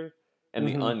each other, and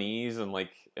the unease and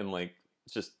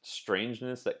just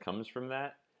strangeness that comes from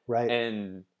that. Right.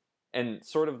 And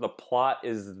sort of the plot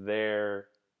is there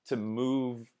to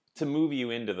move you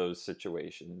into those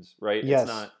situations, right? Yes. It's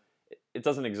not. It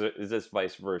doesn't exist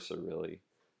vice versa, really.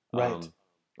 Right.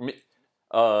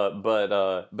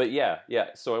 But yeah.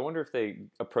 So I wonder if they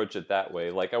approach it that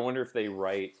way. Like, I wonder if they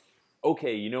write,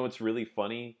 okay, what's really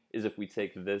funny is if we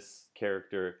take this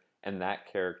character and that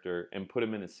character and put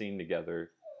them in a scene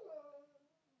together.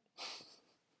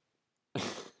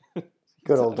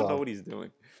 Good old I don't know dog. what he's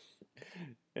doing.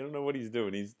 I don't know what he's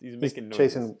doing. He's making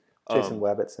noises. chasing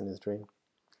Wabbits in his dream.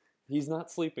 He's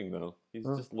not sleeping though. He's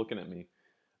just looking at me.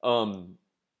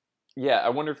 Yeah, I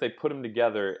wonder if they put them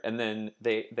together and then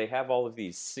they have all of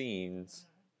these scenes,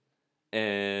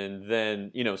 and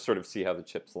then sort of see how the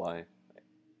chips lie.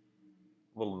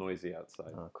 A little noisy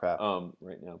outside. Oh crap!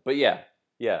 Right now, but yeah.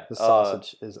 The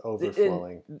sausage is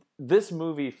overflowing. This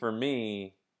movie, for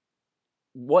me,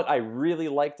 what I really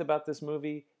liked about this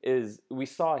movie is we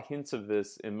saw hints of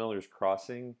this in Miller's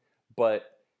Crossing, but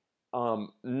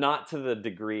not to the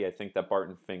degree I think that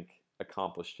Barton Fink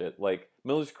accomplished it. Like,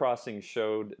 Miller's Crossing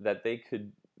showed that they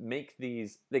could take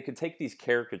these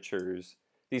caricatures,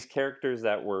 these characters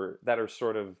that are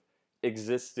sort of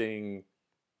existing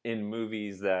in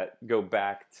movies that go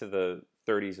back to the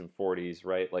 30s and 40s,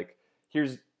 right? Like,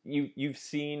 you've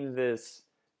seen this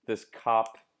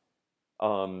cop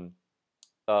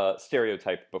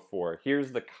stereotype before.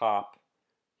 Here's the cop.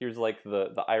 Here's like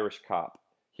the Irish cop.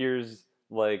 Here's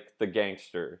like the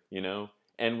gangster,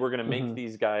 and we're gonna make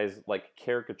these guys like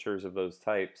caricatures of those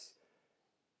types.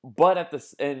 But at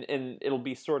this, and it'll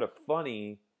be sort of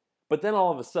funny. But then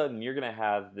all of a sudden, you're gonna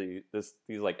have these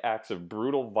like acts of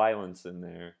brutal violence in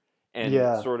there, and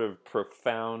sort of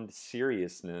profound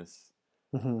seriousness.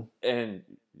 And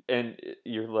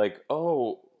you're like,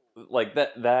 oh, like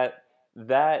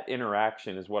that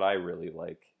interaction is what I really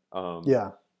like.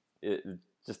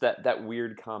 Just that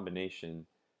weird combination.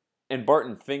 And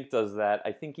Barton Fink does that,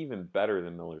 I think, even better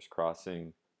than Miller's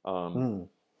Crossing,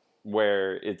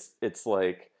 where it's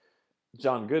like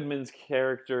John Goodman's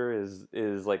character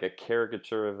is like a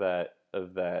caricature of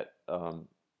that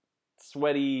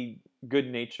sweaty,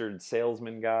 good-natured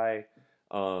salesman guy.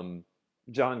 John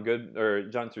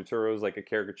Turturro is like a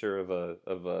caricature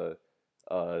of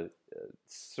a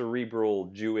cerebral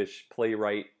Jewish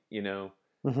playwright,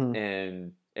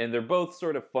 and they're both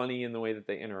sort of funny in the way that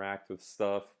they interact with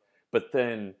stuff. But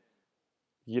then,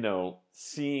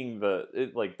 seeing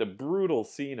the brutal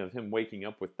scene of him waking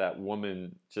up with that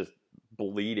woman just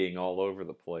bleeding all over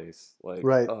the place, like,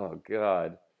 right. Oh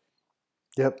God.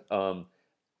 Yep.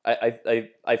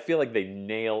 I feel like they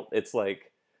nailed. It's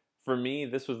like, for me,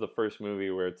 this was the first movie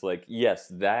where it's like, yes,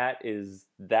 that is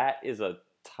a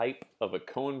type of a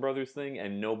Coen Brothers thing,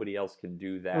 and nobody else can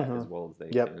do that as well as they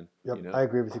can. Yep. I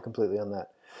agree with you completely on that.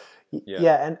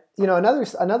 Yeah, and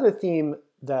another theme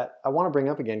that I want to bring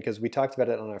up again, because we talked about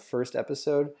it on our first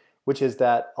episode, which is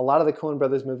that a lot of the Coen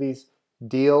Brothers movies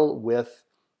deal with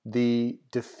the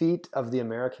defeat of the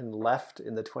American left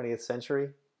in the 20th century.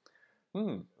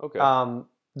 Okay.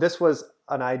 This was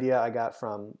an idea I got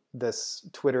from this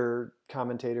Twitter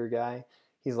commentator guy.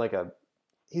 He's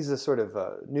a sort of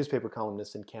a newspaper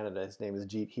columnist in Canada. His name is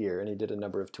Jeet Heer, and he did a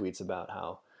number of tweets about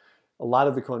how a lot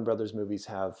of the Coen Brothers movies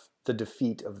have the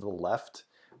defeat of the left.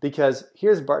 Because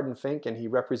here's Barton Fink, and he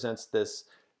represents this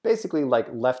basically like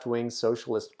left-wing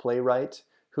socialist playwright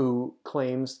who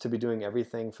claims to be doing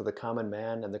everything for the common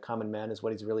man, and the common man is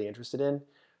what he's really interested in.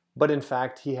 But in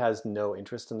fact, he has no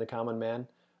interest in the common man,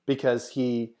 because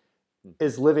he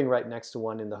is living right next to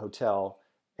one in the hotel,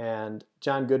 and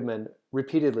John Goodman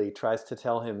repeatedly tries to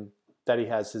tell him that he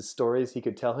has his stories he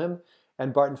could tell him,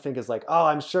 and Barton Fink is like, oh,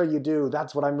 I'm sure you do,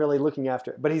 that's what I'm really looking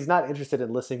after. But he's not interested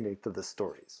in listening to the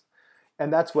stories.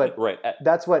 And that's what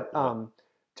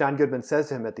John Goodman says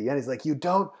to him at the end. He's like, you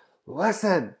don't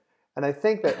listen. And I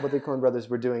think that what the Coen Brothers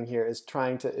were doing here is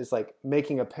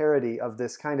making a parody of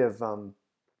this kind of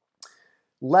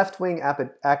left-wing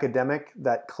academic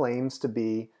that claims to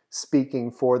be speaking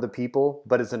for the people,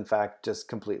 but is in fact just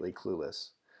completely clueless.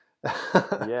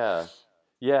 Yeah.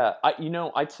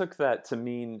 I took that to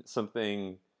mean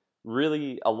something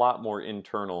really a lot more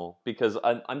internal, because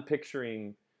I'm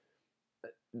picturing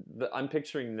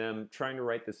them trying to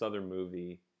write this other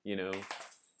movie, you know,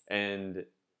 and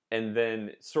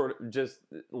then sort of just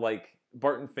like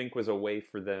Barton Fink was a way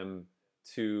for them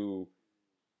to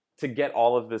get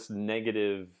all of this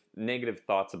negative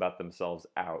thoughts about themselves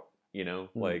out, you know,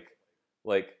 like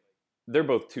they're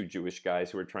both two Jewish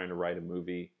guys who are trying to write a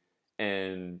movie,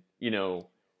 and you know,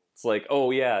 it's like,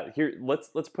 oh yeah, here let's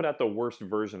put out the worst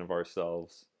version of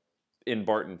ourselves in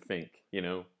Barton Fink, you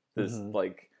know, this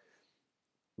like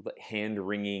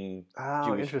hand-wringing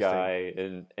Jewish guy,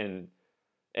 and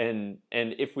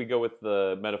if we go with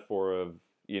the metaphor of,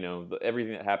 you know,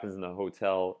 everything that happens in the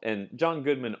hotel, and John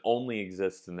Goodman only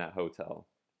exists in that hotel.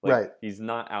 Like, right. He's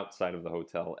not outside of the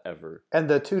hotel ever. And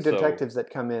the two detectives that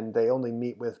come in, they only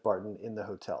meet with Barton in the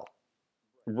hotel.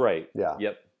 Right. Yeah.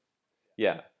 Yep.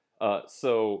 Yeah.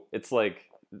 So it's like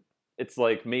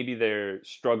maybe they're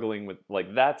struggling with,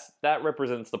 like, that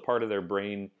represents the part of their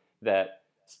brain that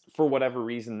for whatever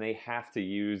reason they have to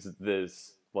use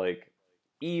this like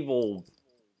evil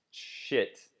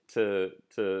shit to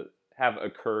have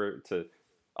occur to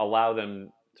allow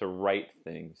them to write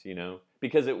things, you know,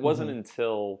 because it wasn't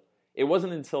until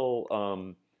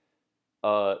John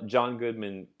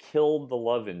Goodman killed the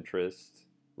love interest,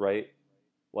 right?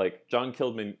 Like John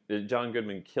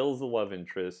Goodman kills the love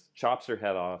interest, chops her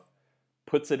head off,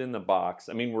 puts it in the box.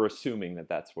 I mean, we're assuming that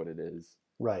that's what it is.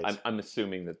 Right. I'm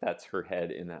assuming that that's her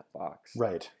head in that box.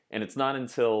 Right. And it's not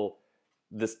until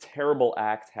this terrible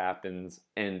act happens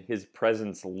and his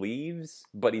presence leaves,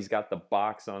 but he's got the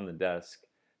box on the desk,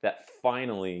 that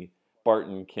finally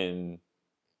Barton can,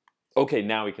 okay,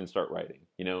 now he can start writing,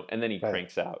 you know? And then he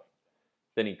cranks it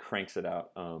out,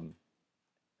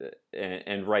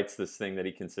 and writes this thing that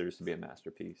he considers to be a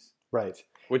masterpiece. Right.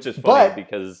 Which is funny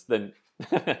because then...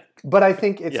 But I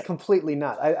think it's completely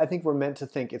not. I think we're meant to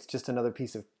think it's just another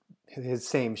piece of his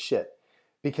same shit.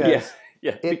 Because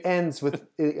it ends with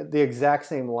the exact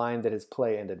same line that his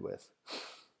play ended with.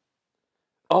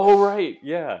 Oh, right.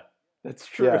 Yeah. That's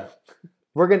true. Yeah.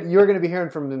 You're gonna be hearing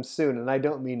from him soon, and I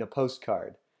don't mean a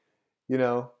postcard. You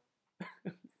know?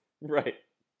 Right.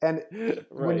 And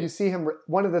when you see him,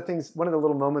 one of the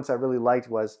little moments I really liked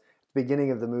was the beginning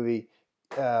of the movie.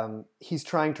 He's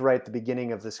trying to write the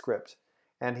beginning of the script,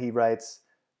 and he writes,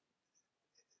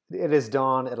 "It is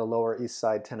dawn at a Lower East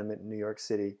Side tenement in New York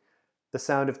City. The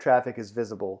sound of traffic is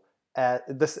visible.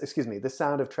 The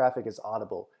sound of traffic is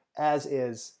audible, as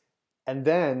is," and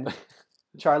then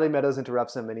Charlie Meadows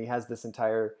interrupts him, and he has this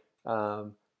entire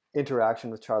interaction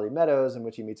with Charlie Meadows in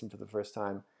which he meets him for the first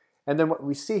time. And then what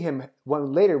we see him,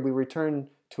 later we return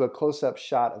to a close-up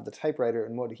shot of the typewriter,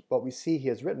 and what we see he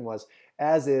has written was,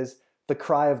 "As is the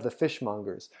cry of the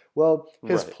fishmongers." Well,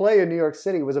 his play in New York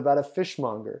City was about a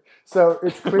fishmonger. So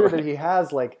it's clear that he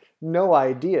has like no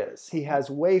ideas. He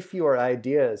has way fewer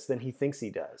ideas than he thinks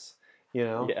he does, you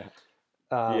know?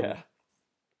 Yeah.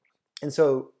 And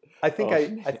so I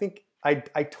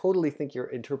totally think your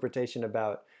interpretation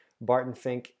about Barton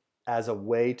Fink as a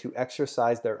way to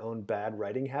exercise their own bad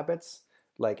writing habits,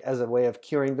 like as a way of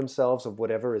curing themselves of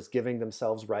whatever is giving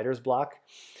themselves writer's block.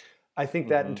 I think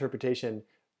that interpretation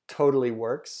totally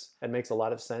works and makes a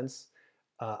lot of sense.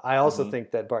 I also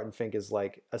think that Barton Fink is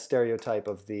like a stereotype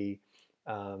of the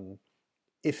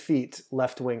effete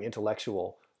left-wing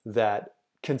intellectual that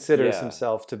considers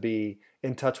himself to be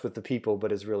in touch with the people,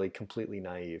 but is really completely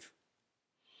naive.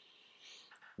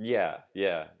 Yeah,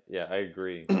 I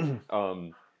agree.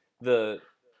 There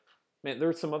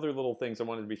were some other little things I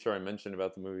wanted to be sure I mentioned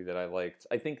about the movie that I liked.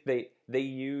 I think they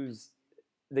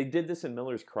did this in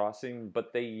Miller's Crossing,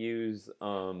 but they use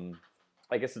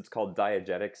I guess it's called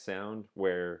diegetic sound,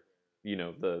 where, you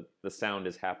know, the sound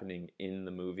is happening in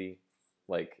the movie,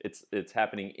 like it's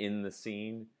happening in the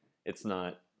scene. It's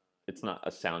not a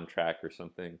soundtrack or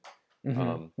something.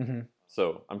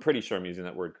 So I'm pretty sure I'm using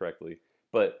that word correctly,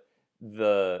 but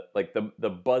the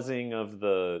buzzing of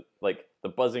the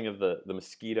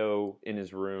mosquito in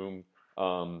his room,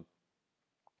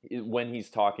 when he's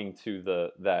talking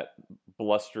to that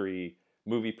blustery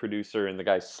movie producer, and the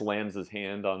guy slams his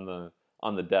hand on the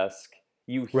desk,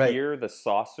 you hear the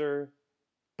saucer,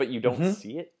 but you don't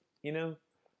see it, you know?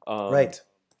 Right.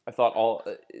 I thought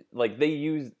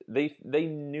they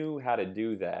knew how to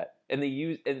do that, and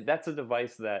that's a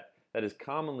device that is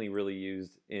commonly really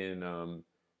used in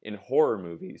horror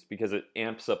movies, because it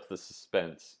amps up the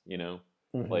suspense, you know,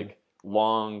 like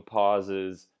long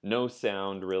pauses, no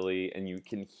sound really, and you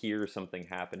can hear something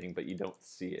happening, but you don't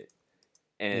see it.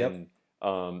 And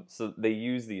so they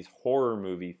use these horror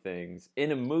movie things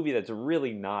in a movie that's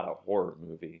really not a horror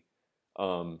movie.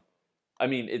 I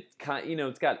mean, it's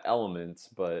got elements,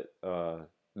 but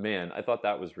man, I thought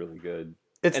that was really good.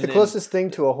 It's And the closest thing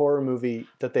to a horror movie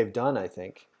that they've done, I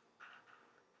think.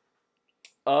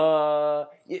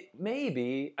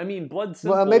 Maybe. I mean, Blood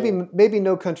Simple. Well, maybe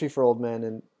No Country for Old Men,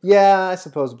 and yeah, I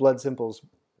suppose Blood Simple's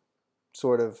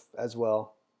sort of as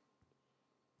well.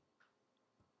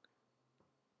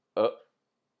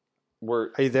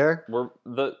 Are you there?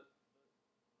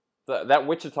 That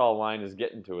Wichita line is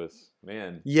getting to us,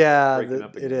 man. Yeah, Breaking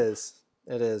up it again. is.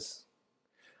 It is.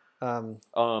 I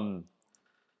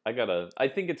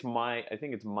think it's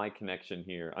my connection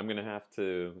here. I'm gonna have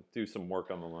to do some work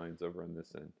on the lines over on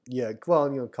this end. Yeah,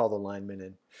 well, call the lineman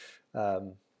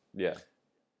in. Yeah.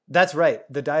 That's right,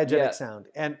 the diegetic Yeah. sound.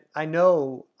 And I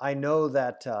know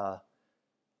that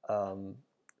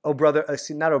Oh Brother,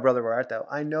 not Oh Brother, Where Art Thou?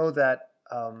 I know that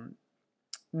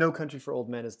No Country for Old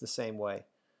Men is the same way.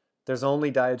 There's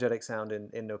only diegetic sound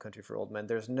in No Country for Old Men.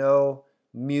 There's no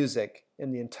music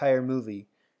in the entire movie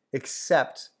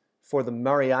except for the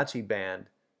mariachi band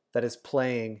that is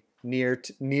playing near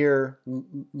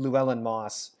Llewellyn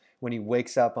Moss when he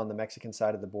wakes up on the Mexican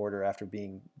side of the border after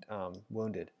being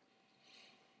wounded.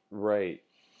 Right.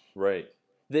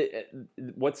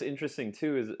 What's interesting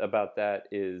too is about that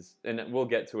is, and we'll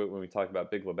get to it when we talk about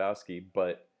Big Lebowski,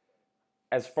 but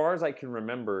as far as I can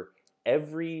remember,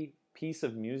 every piece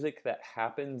of music that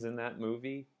happens in that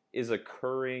movie is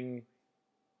occurring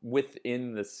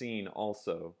within the scene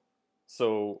also.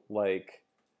 So like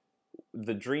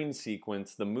the dream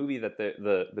sequence, the movie that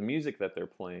the music that they're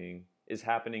playing is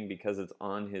happening because it's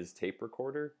on his tape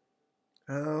recorder.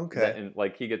 Oh, okay. And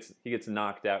like he gets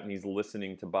knocked out and he's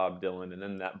listening to Bob Dylan, and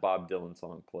then that Bob Dylan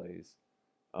song plays.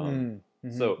 Anyway,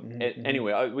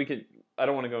 I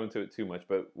don't want to go into it too much,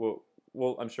 but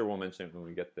I'm sure we'll mention it when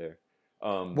we get there.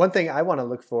 One thing I want to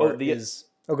look for is.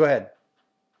 Oh, go ahead.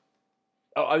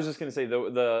 Oh, I was just gonna say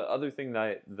the other thing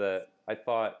that I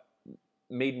thought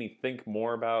made me think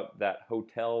more about that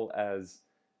hotel as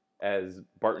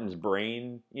Barton's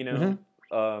brain,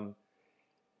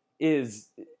 is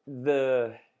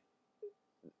the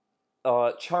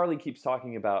Charlie keeps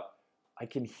talking about, I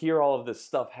can hear all of this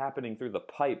stuff happening through the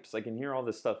pipes. I can hear all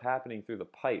this stuff happening through the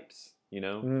pipes,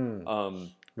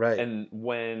 Right. And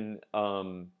when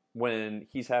Barton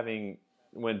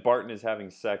is having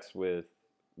sex with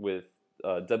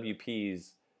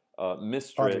WP's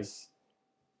mistress,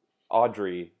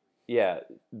 Audrey, yeah,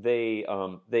 they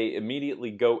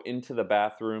immediately go into the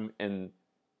bathroom and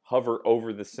hover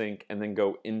over the sink and then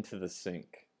go into the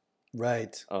sink.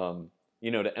 Right. To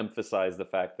emphasize the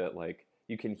fact that like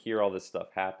you can hear all this stuff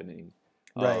happening.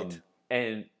 Right.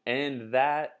 And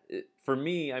that, for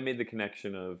me, I made the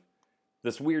connection of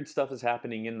this weird stuff is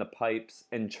happening in the pipes,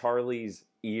 and Charlie's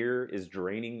ear is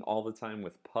draining all the time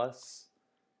with pus,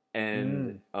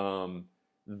 and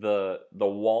the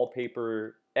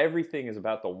wallpaper, everything is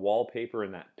about the wallpaper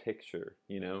in that picture,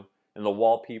 and the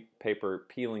wallpaper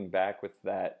peeling back with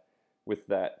that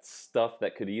stuff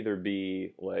that could either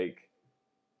be like,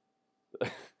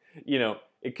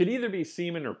 it could either be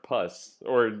semen or pus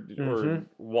or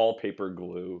wallpaper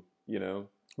glue,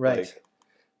 Right. Like,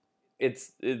 it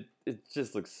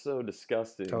just looks so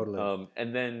disgusting. Totally.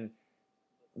 And then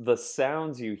the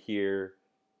sounds you hear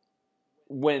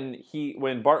when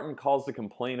Barton calls to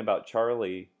complain about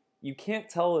Charlie, you can't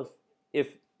tell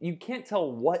if you can't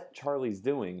tell what Charlie's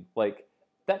doing. Like,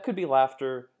 that could be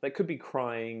laughter, that could be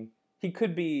crying, he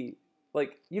could be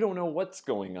like, you don't know what's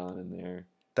going on in there.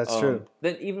 That's true.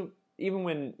 Then even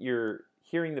when you're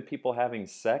hearing the people having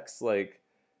sex, like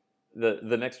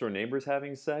the next door neighbors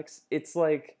having sex, it's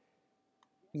like,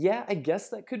 yeah, I guess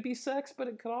that could be sex, but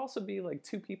it could also be like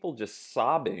two people just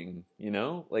sobbing,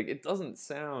 Like, it doesn't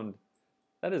sound,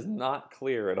 that is not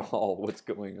clear at all what's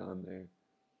going on there.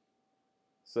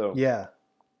 So, yeah.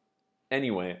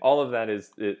 Anyway, all of that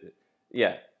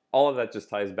all of that just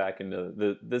ties back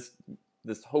into this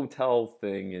hotel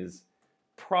thing is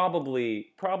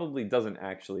probably doesn't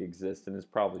actually exist and is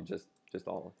probably just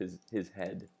all his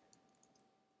head.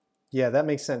 Yeah, that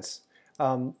makes sense.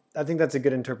 I think that's a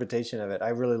good interpretation of it. I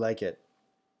really like it.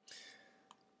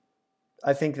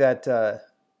 I think that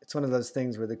it's one of those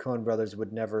things where the Coen brothers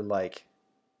would never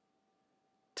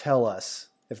tell us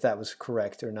if that was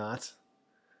correct or not.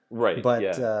 Right. But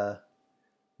yeah.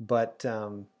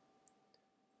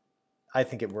 I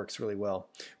think it works really well.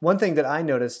 One thing that I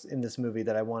noticed in this movie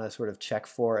that I want to sort of check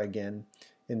for again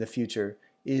in the future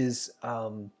is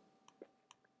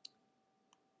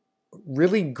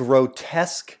really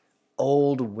grotesque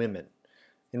old women.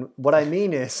 And what I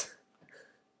mean is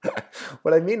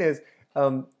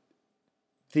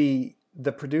the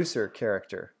producer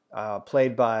character,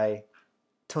 played by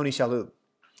Tony Shalhoub.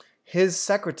 His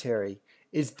secretary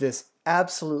is this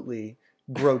absolutely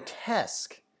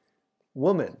grotesque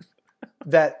woman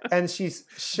and she's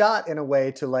shot in a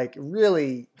way to like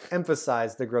really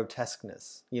emphasize the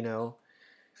grotesqueness, you know.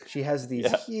 She has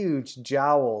these huge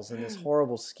jowls and this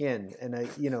horrible skin, and I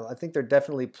think they're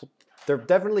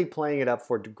definitely playing it up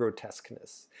for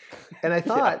grotesqueness. And I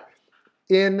thought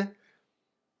in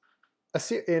A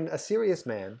Serious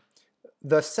Man,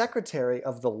 the secretary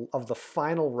of the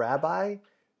final rabbi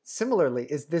similarly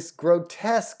is this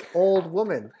grotesque old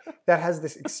woman that has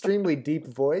this extremely deep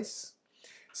voice.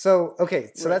 So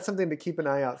that's something to keep an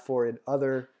eye out for in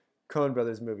other Coen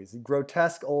Brothers movies.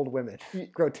 Grotesque old women,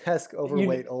 grotesque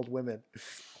overweight old women.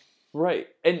 Right,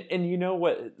 and you know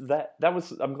what, that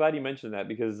was, I'm glad you mentioned that,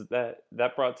 because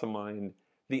that brought to mind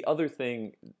the other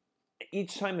thing.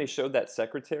 Each time they showed that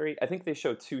secretary, I think they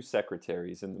showed 2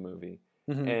 secretaries in the movie,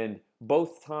 and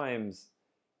both times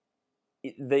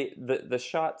the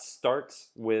shot starts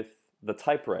with the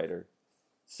typewriter.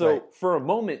 So for a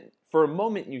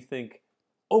moment you think,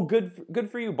 oh, good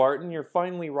for you, Barton. You're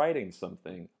finally writing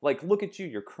something. Like, look at you.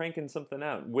 You're cranking something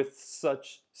out with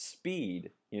such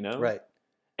speed, you know? Right.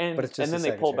 And then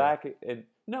they pull back and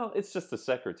no, it's just the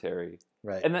secretary.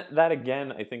 Right. And that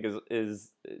again, I think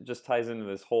is just ties into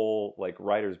this whole like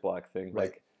writer's block thing.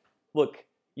 Right. Like, look,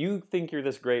 you think you're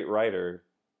this great writer.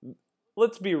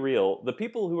 Let's be real. The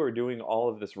people who are doing all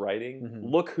of this writing,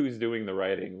 look who's doing the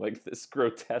writing. Like this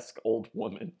grotesque old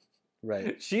woman.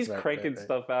 Right. She's cranking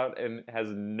stuff out and has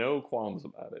no qualms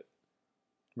about it.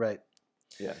 Right.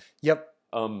 Yeah. Yep.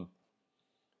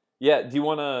 Yeah. Do you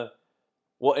want to?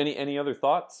 Well, any other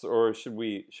thoughts, or should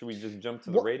we just jump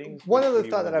to the ratings? One other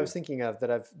thought that I was thinking of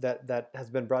that has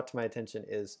been brought to my attention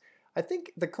is, I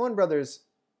think the Coen Brothers,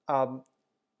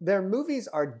 their movies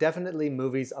are definitely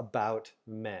movies about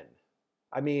men.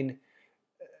 I mean,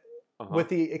 with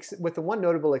the one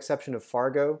notable exception of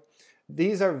Fargo.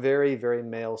 These are very, very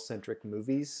male-centric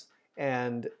movies,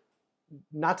 and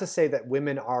not to say that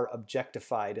women are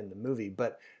objectified in the movie,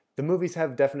 but the movies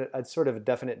have a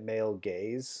definite male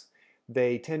gaze.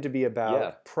 They tend to be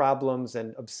about problems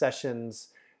and obsessions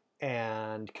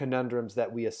and conundrums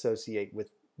that we associate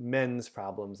with men's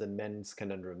problems and men's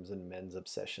conundrums and men's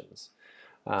obsessions.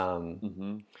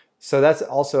 So that's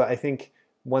also, I think,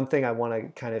 one thing I want to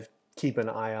kind of keep an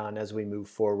eye on as we move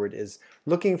forward is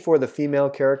looking for the female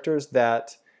characters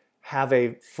that have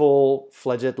a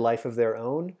full-fledged life of their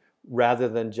own rather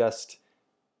than just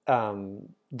the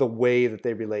way that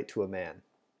they relate to a man.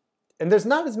 And there's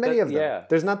not as many of them. Yeah.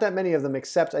 There's not that many of them,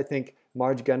 except I think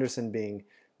Marge Gunderson being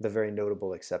the very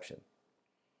notable exception.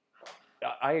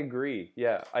 I agree.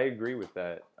 Yeah, I agree with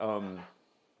that. And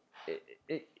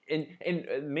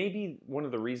maybe one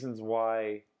of the reasons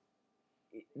why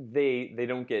they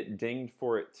don't get dinged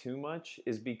for it too much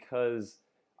is because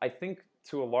I think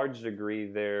to a large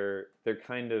degree they're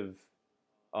kind of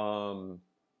for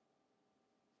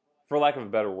lack of a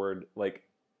better word, like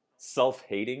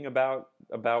self-hating about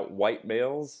white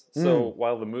males. So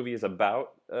while the movie is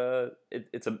about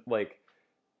it's like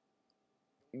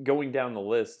going down the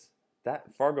list,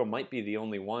 that Fargo might be the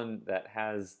only one that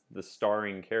has the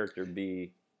starring character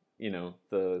be,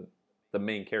 the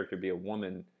main character be a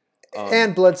woman.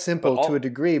 And Blood Simple to a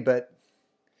degree, but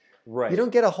you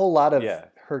don't get a whole lot of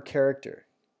her character.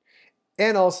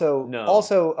 And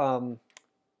also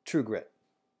True Grit.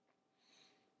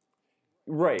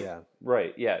 Right. Yeah.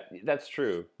 Right. Yeah, that's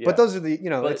true. Yeah. But those are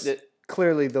the,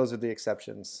 clearly those are the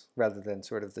exceptions rather than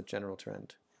sort of the general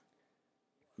trend.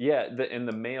 Yeah, and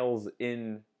the males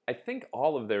in, I think,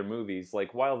 all of their movies,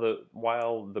 like while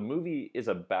the movie is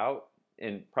about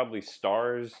and probably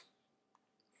stars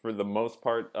for the most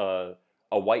part a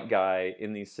white guy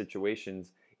in these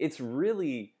situations, it's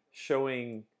really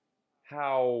showing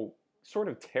how sort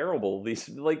of terrible these,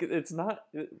 like,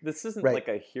 this isn't like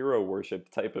a hero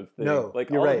worship type of thing. No, like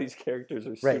all of these characters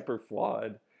are super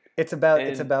flawed. It's about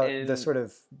the sort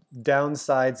of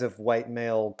downsides of white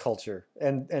male culture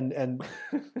and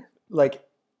like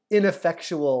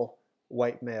ineffectual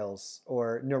white males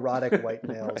or neurotic white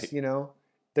males,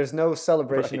 There's no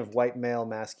celebration of white male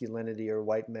masculinity or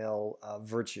white male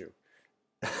virtue.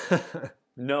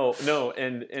 No,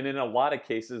 and in a lot of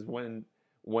cases when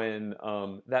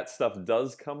that stuff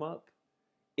does come up,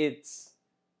 it's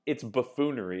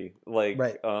buffoonery,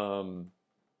 like or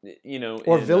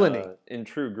villainy in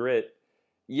True Grit.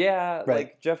 Yeah,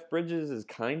 like Jeff Bridges is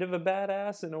kind of a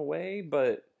badass in a way,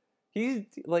 but he's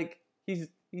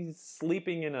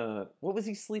sleeping in what was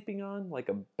he sleeping on? Like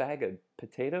a bag of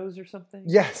potatoes or something?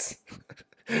 Yes.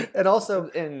 And also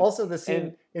the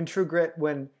scene in True Grit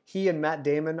when he and Matt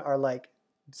Damon are like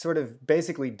sort of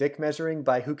basically dick measuring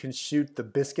by who can shoot the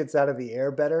biscuits out of the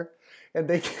air better, and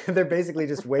they're basically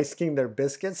just wasting their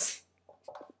biscuits.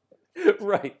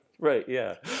 Right,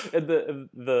 yeah. And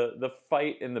the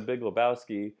fight in The Big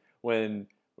Lebowski when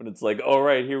it's like, all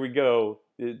right, here we go.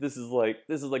 This is like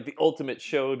the ultimate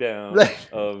showdown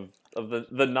of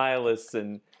the nihilists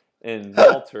and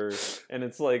Walter, and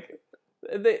it's like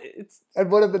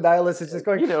and one of the nihilists is just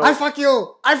going, I fuck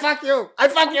you, I fuck you, I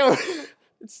fuck you.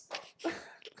 It's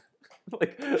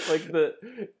like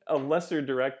a lesser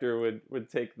director would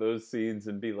take those scenes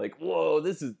and be like, whoa,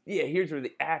 here's where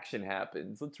the action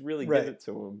happens. Let's really give it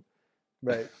to him.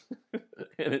 Right.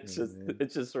 And it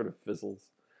just sort of fizzles.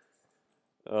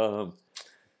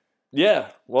 Yeah.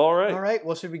 Well, all right. All right.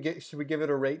 Well, should we give it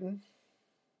a rating?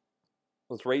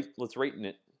 Let's rate it. Let's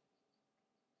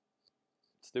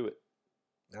do it.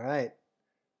 All right.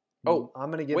 Oh, I'm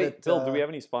gonna give it. Wait, Bill, do we have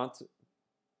any sponsors?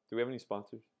 Do we have any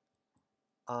sponsors?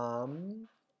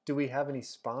 Do we have any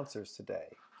sponsors today?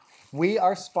 We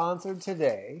are sponsored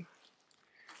today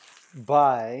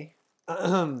by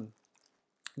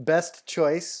Best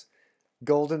Choice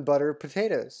Golden Butter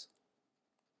Potatoes.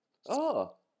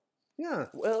 Oh. Yeah.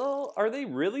 Well, are they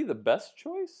really the best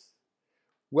choice?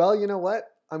 Well, you know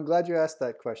what? I'm glad you asked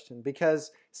that question,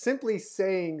 because simply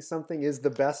saying something is the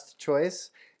best choice,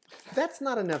 that's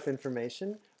not enough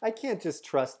information. I can't just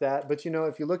trust that. But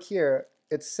if you look here,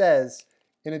 it says,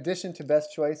 in addition to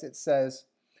best choice, it says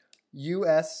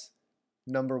U.S.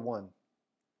 #1.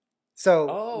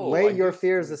 So lay your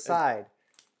fears aside.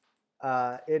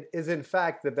 It is in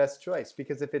fact the best choice,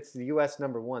 because if it's the U.S.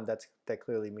 #1, that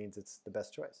clearly means it's the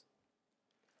best choice.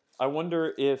 I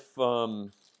wonder if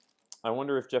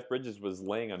Jeff Bridges was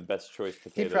laying on best choice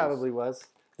potatoes. He probably was.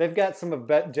 They've got some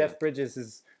of Jeff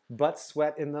Bridges' butt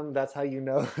sweat in them. That's how you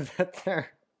know that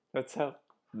they're. That's how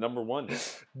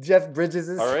 #1. Jeff Bridges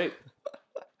is. All right.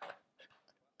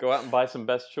 Go out and buy some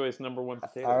best choice #1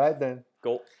 potatoes. All right then.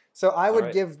 Go. So I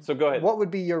would give. So go ahead. What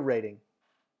would be your rating?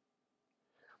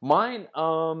 Mine.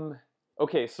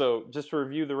 Okay. So just to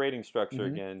review the rating structure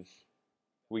again,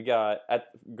 we got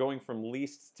going from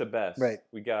least to best. Right.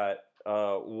 We got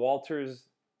Walter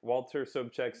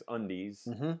Sobchak's undies,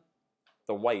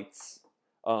 the whites.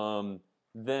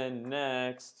 Then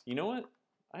next, you know what?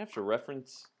 I have to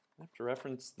reference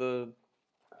the.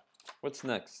 What's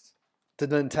next? The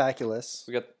Mentaculous.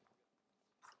 We got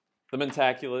the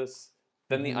Mentaculous,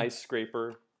 then the Ice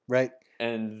Scraper, right?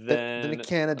 And then the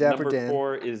can of Dapper Dan. Number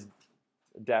 4 is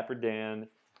Dapper Dan,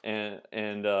 and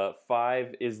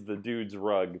 5 is the Dude's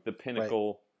Rug, the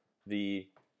pinnacle, the.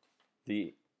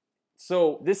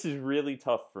 So this is really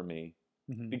tough for me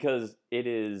because it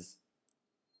is.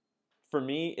 For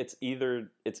me, it's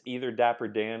either Dapper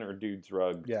Dan or Dude's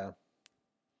Rug. Yeah.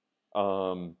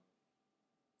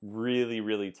 Really,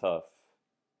 really tough.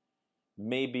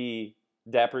 Maybe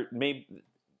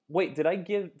Wait, did I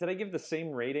give the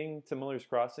same rating to Miller's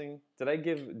Crossing? Did I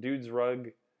give Dude's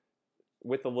Rug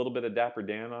with a little bit of Dapper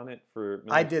Dan on it for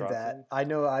Miller's I did Crossing? that. I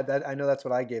know that's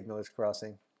what I gave Miller's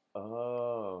Crossing.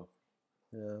 Oh.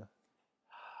 Yeah.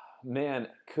 Man,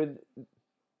 could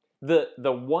the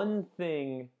one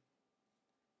thing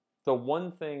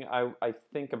I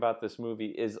think about this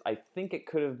movie is I think it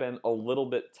could have been a little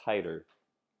bit tighter.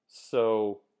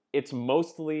 So it's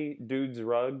mostly Dude's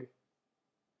Rug,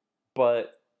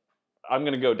 but I'm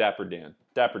going to go Dapper Dan.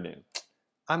 Dapper Dan.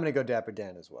 I'm going to go Dapper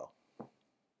Dan as well.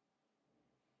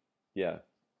 Yeah.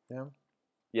 Yeah?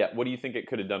 Yeah, what do you think it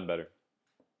could have done better?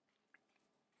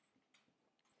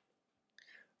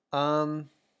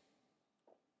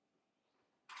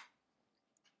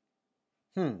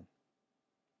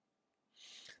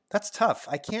 That's tough.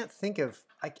 I can't think of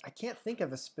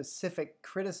a specific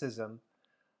criticism.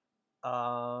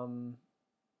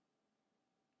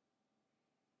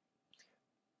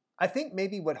 I think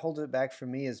maybe what holds it back for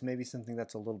me is maybe something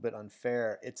that's a little bit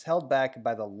unfair. It's held back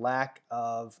by the lack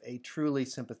of a truly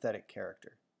sympathetic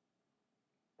character.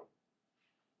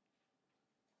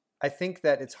 I think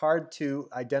that it's hard to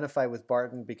identify with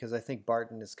Barton because I think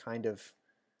Barton is kind of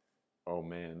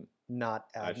not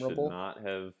admirable. I should not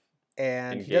have.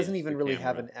 And he doesn't even really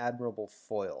have an admirable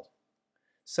foil.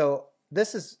 So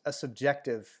this is a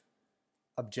subjective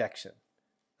objection.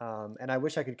 And I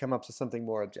wish I could come up with something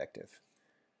more objective.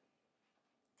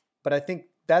 But I think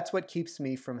that's what keeps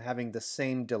me from having the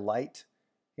same delight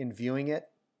in viewing it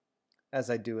as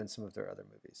I do in some of their other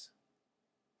movies.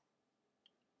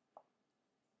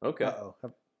 Okay. Uh-oh.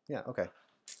 Yeah, okay.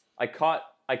 I caught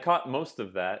most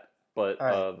of that, but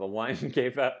right. The line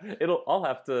gave out. I'll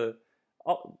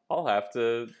have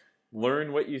to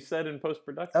learn what you said in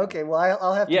post-production. Okay, well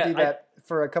I'll have to do that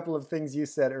for a couple of things you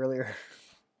said earlier.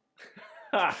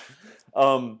 Yeah,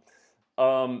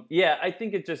 I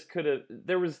think it just could have.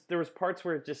 There was parts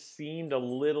where it just seemed a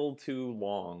little too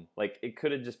long. Like it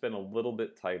could have just been a little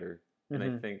bit tighter. And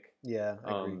I think, yeah,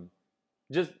 I agree.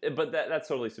 But that's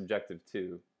totally subjective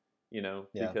too,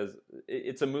 because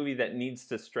it's a movie that needs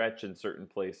to stretch in certain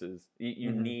places.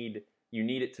 You need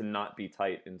it to not be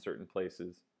tight in certain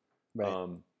places. Right.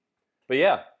 But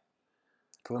yeah,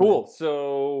 cool.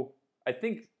 So I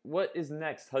think what is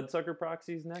next? Hudsucker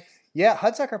Proxy's next? Yeah,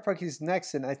 Hudsucker Proxy's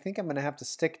next, and I think I'm going to have to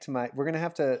stick to we're going to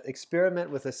have to experiment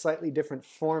with a slightly different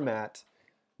format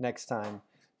next time,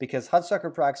 because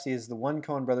Hudsucker Proxy is the one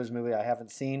Coen Brothers movie I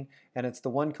haven't seen, and it's the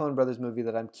one Coen Brothers movie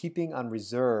that I'm keeping on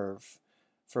reserve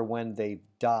for when they've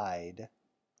died.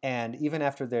 And even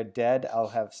after they're dead,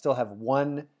 I'll still have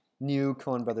one new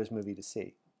Coen Brothers movie to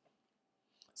see.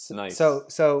 Nice.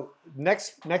 So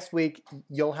next week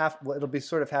it'll be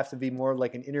sort of have to be more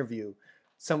like an interview,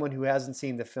 someone who hasn't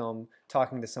seen the film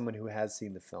talking to someone who has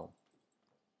seen the film.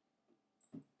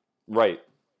 Right.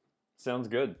 Sounds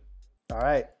good. All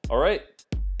right.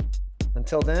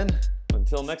 Until then.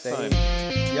 Until next time.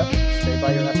 Yep. Stay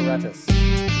by your apparatus.